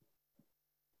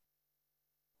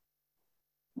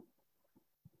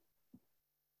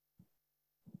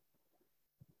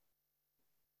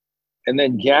 And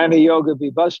then Jnana Yoga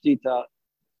Vivastita,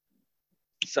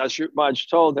 Satsrup Maharaj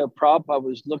told that Prabhupada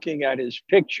was looking at his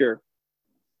picture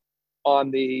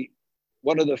on the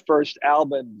one of the first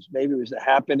albums. Maybe it was the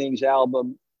Happenings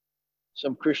album,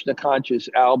 some Krishna conscious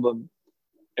album.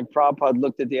 And Prabhupada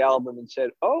looked at the album and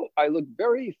said, "Oh, I look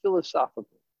very philosophical."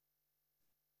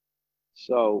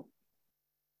 So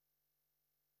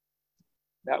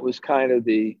that was kind of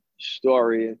the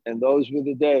story. And those were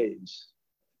the days.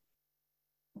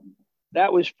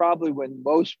 That was probably when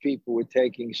most people were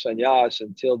taking sannyas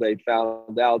until they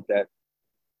found out that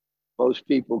most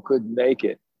people couldn't make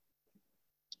it.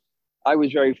 I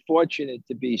was very fortunate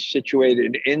to be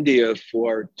situated in India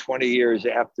for 20 years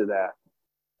after that.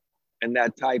 And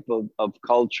that type of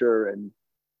culture and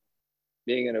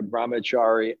being in a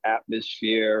brahmachari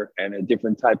atmosphere and a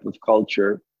different type of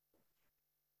culture.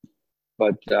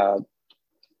 But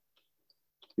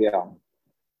yeah.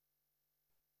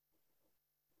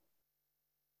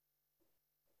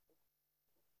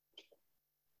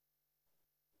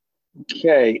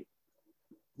 Okay.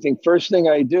 I think first thing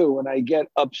I do when I get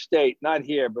upstate, not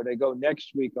here, but I go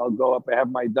next week, I'll go up. I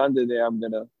have my danda there. I'm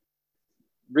going to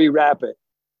rewrap it.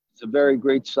 It's a very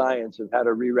great science of how to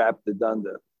rewrap the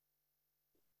danda.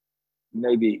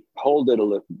 Maybe hold it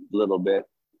a little bit.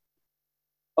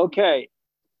 Okay.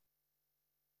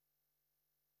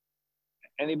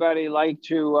 Anybody like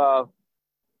to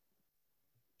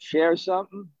share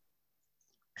something?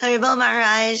 Haribol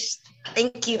Maharaj,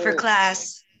 thank you for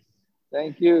class.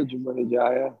 Thank you, Jamuna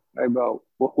Jaya. Haribol.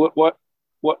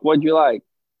 What'd you like?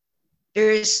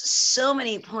 There's so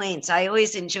many points. I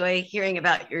always enjoy hearing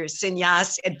about your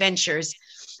sannyas adventures.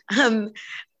 I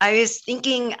was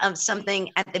thinking of something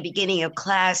at the beginning of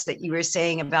class that you were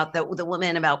saying about the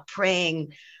woman about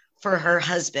praying for her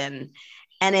husband.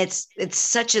 And it's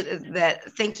such that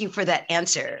thank you for that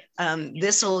answer.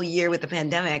 This whole year with the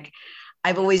pandemic,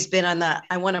 I've always been on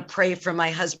I want to pray for my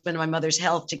husband and my mother's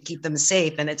health to keep them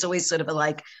safe. And it's always sort of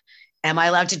like, am I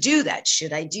allowed to do that?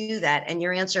 Should I do that? And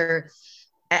your answer,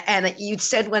 and you'd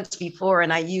said once before,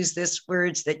 and I use this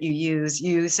words that you use,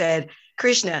 you said,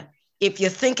 Krishna, if you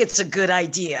think it's a good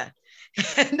idea.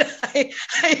 And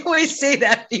I always say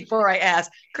that before I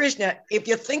ask, Krishna, if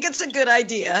you think it's a good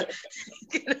idea.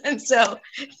 And so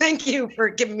thank you for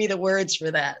giving me the words for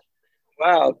that.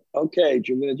 Wow. Okay.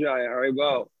 Jamuna Jaya.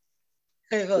 Haribol.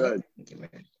 Good.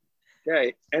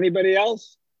 Okay. Anybody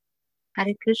else?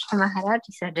 Hare Krishna Maharaj,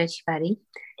 Sarjeshwari.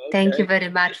 Thank you very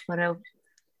much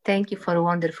thank you for a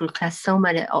wonderful class. So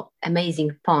many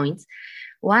amazing points.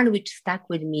 One which stuck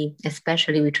with me,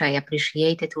 especially which I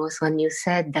appreciated, was when you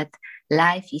said that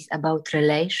life is about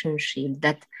relationship,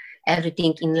 that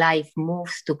everything in life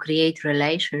moves to create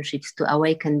relationships, to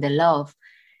awaken the love.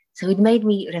 So it made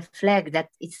me reflect that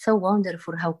it's so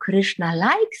wonderful how Krishna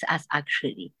likes us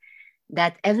actually,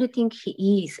 that everything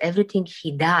he is, everything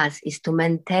he does is to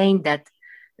maintain that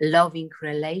loving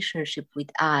relationship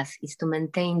with us, is to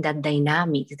maintain that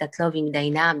dynamic, that loving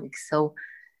dynamic. So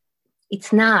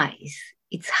it's nice,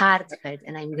 it's heartfelt,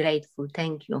 and I'm grateful.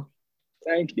 Thank you.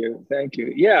 Thank you. Thank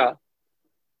you. Yeah.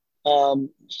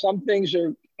 Some things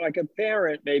are like a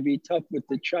parent may be tough with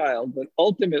the child, but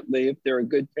ultimately, if they're a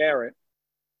good parent,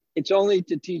 it's only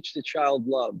to teach the child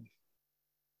love.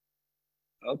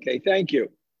 Okay. Thank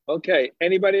you. Okay.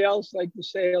 Anybody else like to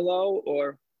say hello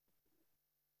or?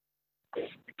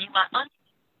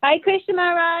 Hi, Krishna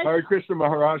Maharaj. Hare Krishna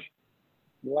Maharaj.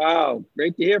 Wow.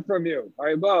 Great to hear from you.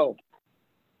 Haribol.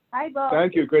 Hi, Bo.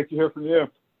 Thank you. Great to hear from you.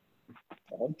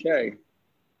 Okay.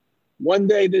 One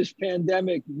day this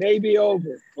pandemic may be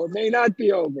over or may not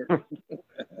be over.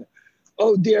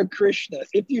 Oh, dear Krishna,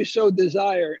 if you so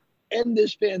desire, end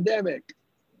this pandemic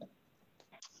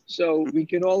so we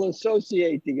can all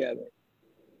associate together.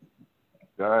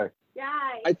 Jai.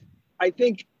 I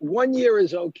think 1 year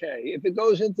is okay. If it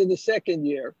goes into the second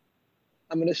year,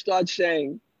 I'm going to start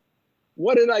saying,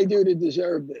 what did I do to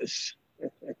deserve this?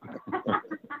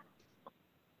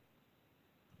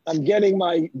 I'm getting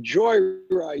my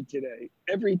joyride today.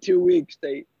 Every 2 weeks,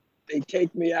 they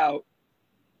take me out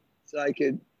so I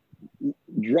could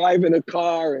drive in a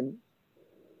car and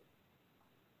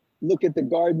look at the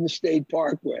Garden State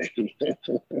Parkway.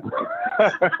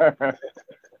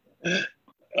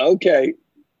 Okay.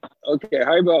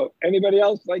 Haribol. Anybody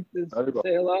else like to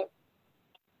say hello?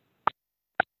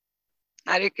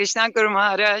 Hare Krishna Guru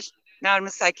Maharaj.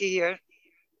 Narmasaki here.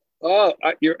 Oh,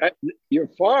 you're at your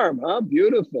farm, huh?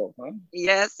 Beautiful, huh?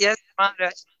 Yes,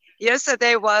 Maharaj.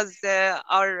 Yesterday was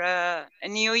our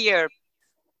New Year.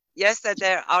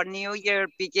 Yesterday, our New Year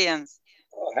begins.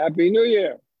 Oh, Happy New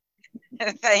Year.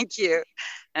 Thank you.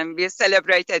 And we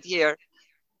celebrated here.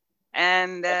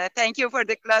 And thank you for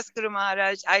the class, Guru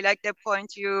Maharaj. I like the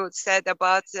point you said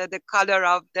about the color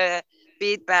of the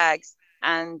bead bags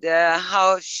and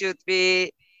how should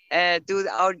we do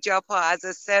our japa as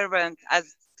a servant,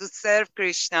 as to serve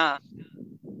Krishna.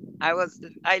 I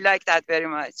like that very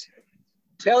much.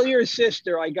 Tell your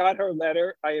sister I got her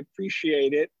letter. I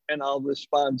appreciate it, and I'll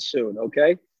respond soon.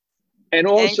 Okay. And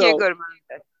Thank you, also, Guru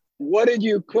Maharaj. what did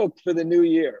you cook for the new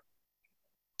year?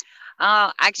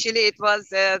 Actually, it was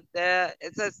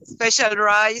it's a special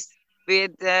rice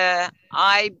with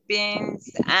eye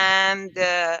beans, and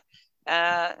they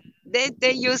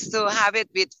used to have it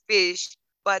with fish,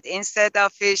 but instead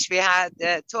of fish, we had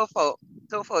tofu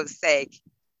steak.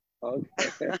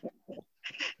 Okay.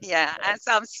 Yeah, and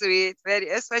some sweet, very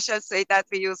special sweet that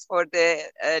we use for the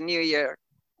New Year.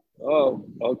 Oh,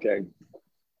 okay.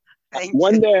 Thank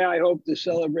One you. day I hope to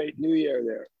celebrate New Year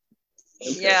there.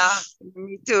 Okay. Yeah,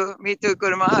 me too,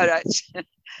 Guru Maharaj.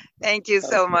 Thank you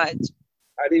so much.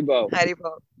 Haribo.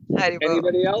 Haribo. Haribo.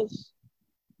 Anybody else?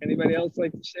 Anybody else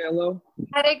like to say hello?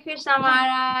 Hare Krishna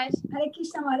Maharaj. Hare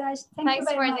Krishna Maharaj.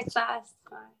 Thanks for the class.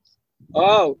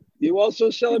 Oh, you also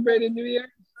celebrated New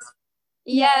Year?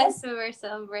 Yes, we were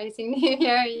celebrating New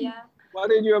Year. Yeah. What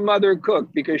did your mother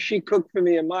cook? Because she cooked for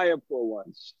me in Mayapur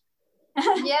once.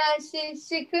 Yeah,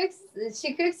 she cooks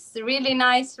really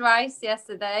nice rice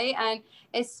yesterday, and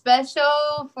it's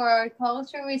special for our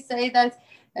culture. We say that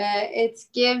it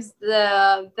gives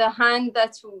the hand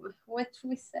that what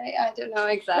we say. I don't know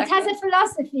exactly. It has a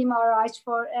philosophy, Maharaj,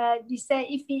 for we say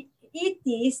if we eat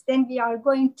this, then we are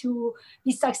going to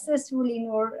be successful in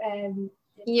our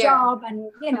job and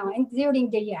and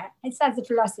during the year. It has a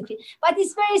philosophy, but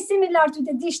it's very similar to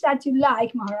the dish that you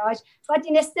like, Maharaj, but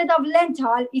instead of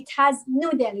lentil it has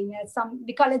noodle in it.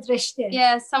 We call it reshte.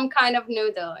 Yeah, some kind of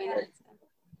noodle in it.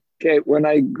 Okay, when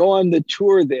I go on the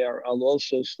tour there, I'll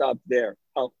also stop there.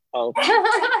 I'll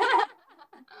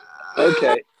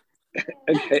okay.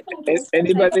 Okay.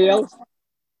 Anybody else?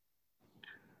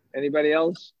 Anybody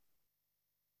else?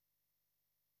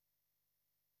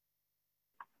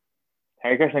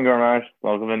 Hare Krishna, Guru Maharaj.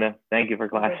 Welcome in. Thank you for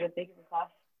class.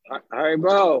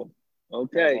 Haribo.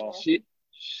 Okay. See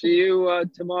you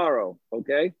tomorrow.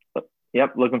 Okay.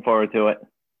 Yep. Looking forward to it.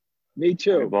 Me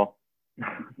too.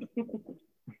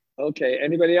 Okay.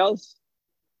 Anybody else?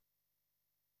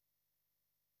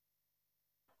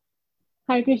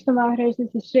 Hare Krishna Maharaj.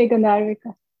 This is Shri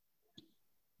Gandharvika.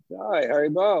 Hi,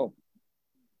 Haribo.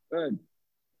 Good.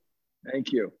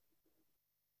 Thank you.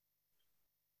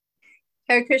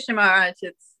 Hare Krishna Maharaj,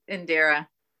 it's Indira.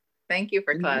 Thank you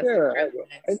for class.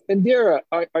 Indira,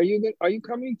 are you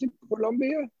coming to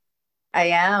Colombia? I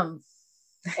am.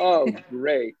 Oh,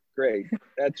 great.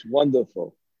 That's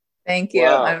wonderful. Thank you.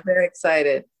 Wow. I'm very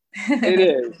excited. It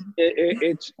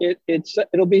is.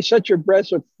 It'll be such a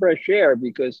breath of fresh air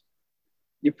because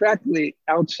you're practically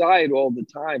outside all the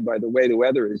time by the way the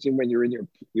weather is, even when you're in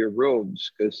your rooms,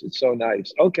 because it's so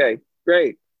nice. Okay,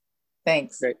 great.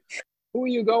 Thanks. Great. Who are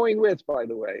you going with, by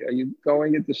the way? Are you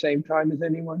going at the same time as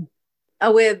anyone?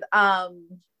 With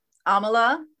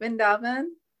Amala Vrindavan.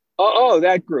 Oh,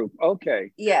 that group.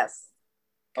 Okay. Yes.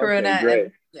 Karuna okay,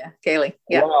 great. And Kaylee.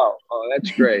 Yeah. Wow. Oh,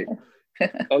 that's great.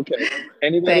 Okay.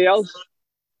 Anybody else?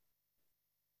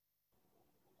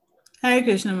 Hare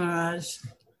Krishna Maharaj.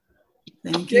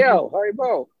 Thank you. Yeah,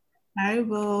 Haribo.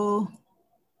 Haribo.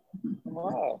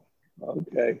 Wow.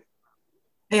 Okay.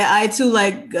 Yeah, I too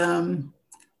like.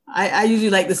 I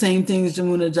usually like the same things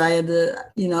Jamuna Jaya did.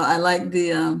 I like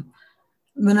the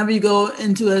whenever you go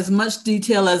into as much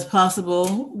detail as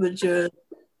possible with your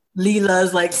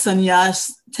leelas, like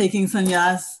sannyas, taking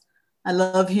sannyas. I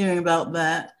love hearing about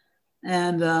that.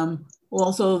 And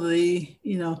also the,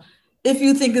 if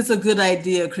you think it's a good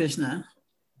idea, Krishna,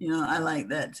 I like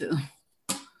that too.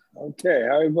 Okay,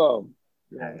 Haribo.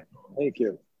 Thank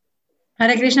you.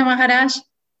 Hare Krishna Maharaj.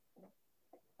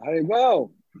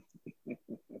 Haribo.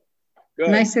 Good.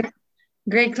 Nice.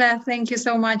 Great class. Thank you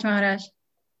so much, Maharaj.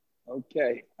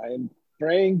 Okay. I am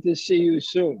praying to see you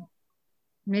soon.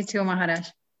 Me too, Maharaj.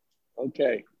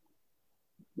 Okay.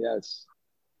 Yes.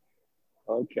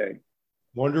 Okay.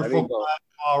 Wonderful class,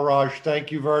 Maharaj.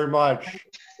 Thank you very much.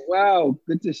 Wow.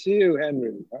 Good to see you,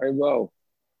 Henry. Haribo.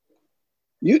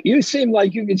 You seem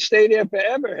like you could stay there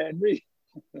forever, Henry.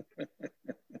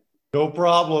 No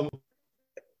problem.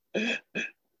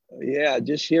 Yeah,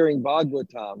 just hearing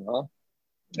Bhagavatam, huh?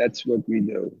 That's what we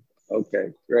do.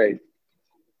 Okay, great.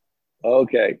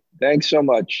 Okay, thanks so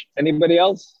much. Anybody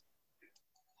else?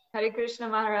 Hare Krishna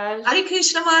Maharaj. Hare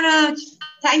Krishna Maharaj.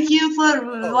 Thank you for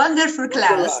wonderful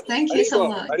class. Thank you so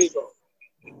much. Haribo.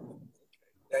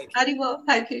 Thank you. Haribo.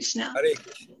 Hare Krishna. Hare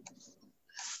Krishna.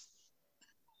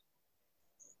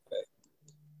 Okay.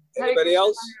 Anybody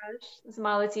else? Maharaj. This is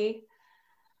Malati.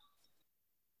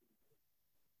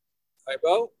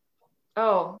 Haribo?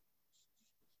 Oh.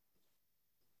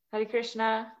 Hare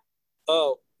Krishna.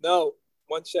 Oh, no.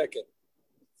 1 second.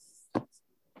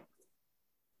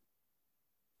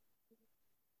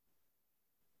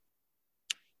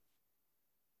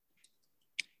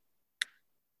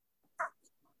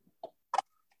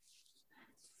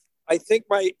 I think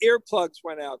my earplugs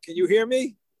went out. Can you hear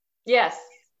me? Yes.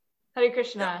 Hare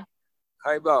Krishna.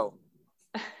 Hi, Bo.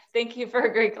 Thank you for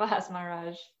a great class,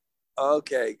 Maharaj.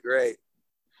 Okay, great.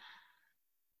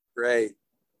 Great.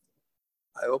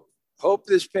 I hope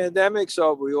this pandemic's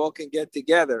over. We all can get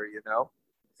together, you know?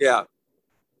 Yeah.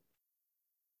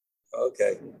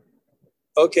 Okay.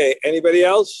 Okay, anybody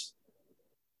else?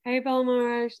 Haribol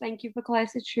Maharaj, thank you for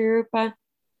class at Sri Rupa.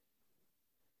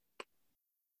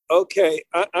 Okay,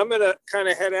 I'm going to kind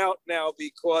of head out now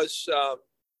because I'm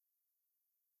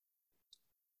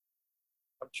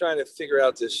trying to figure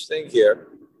out this thing here.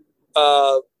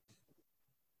 My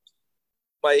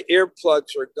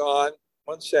earplugs are gone.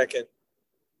 1 second.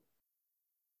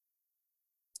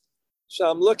 So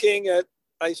I'm looking at,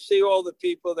 I see all the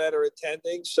people that are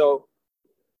attending, so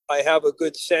I have a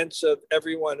good sense of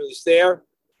everyone who's there.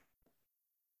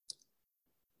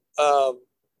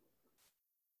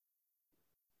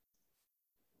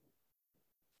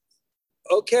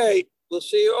 Okay, we'll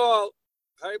see you all.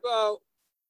 Haribol.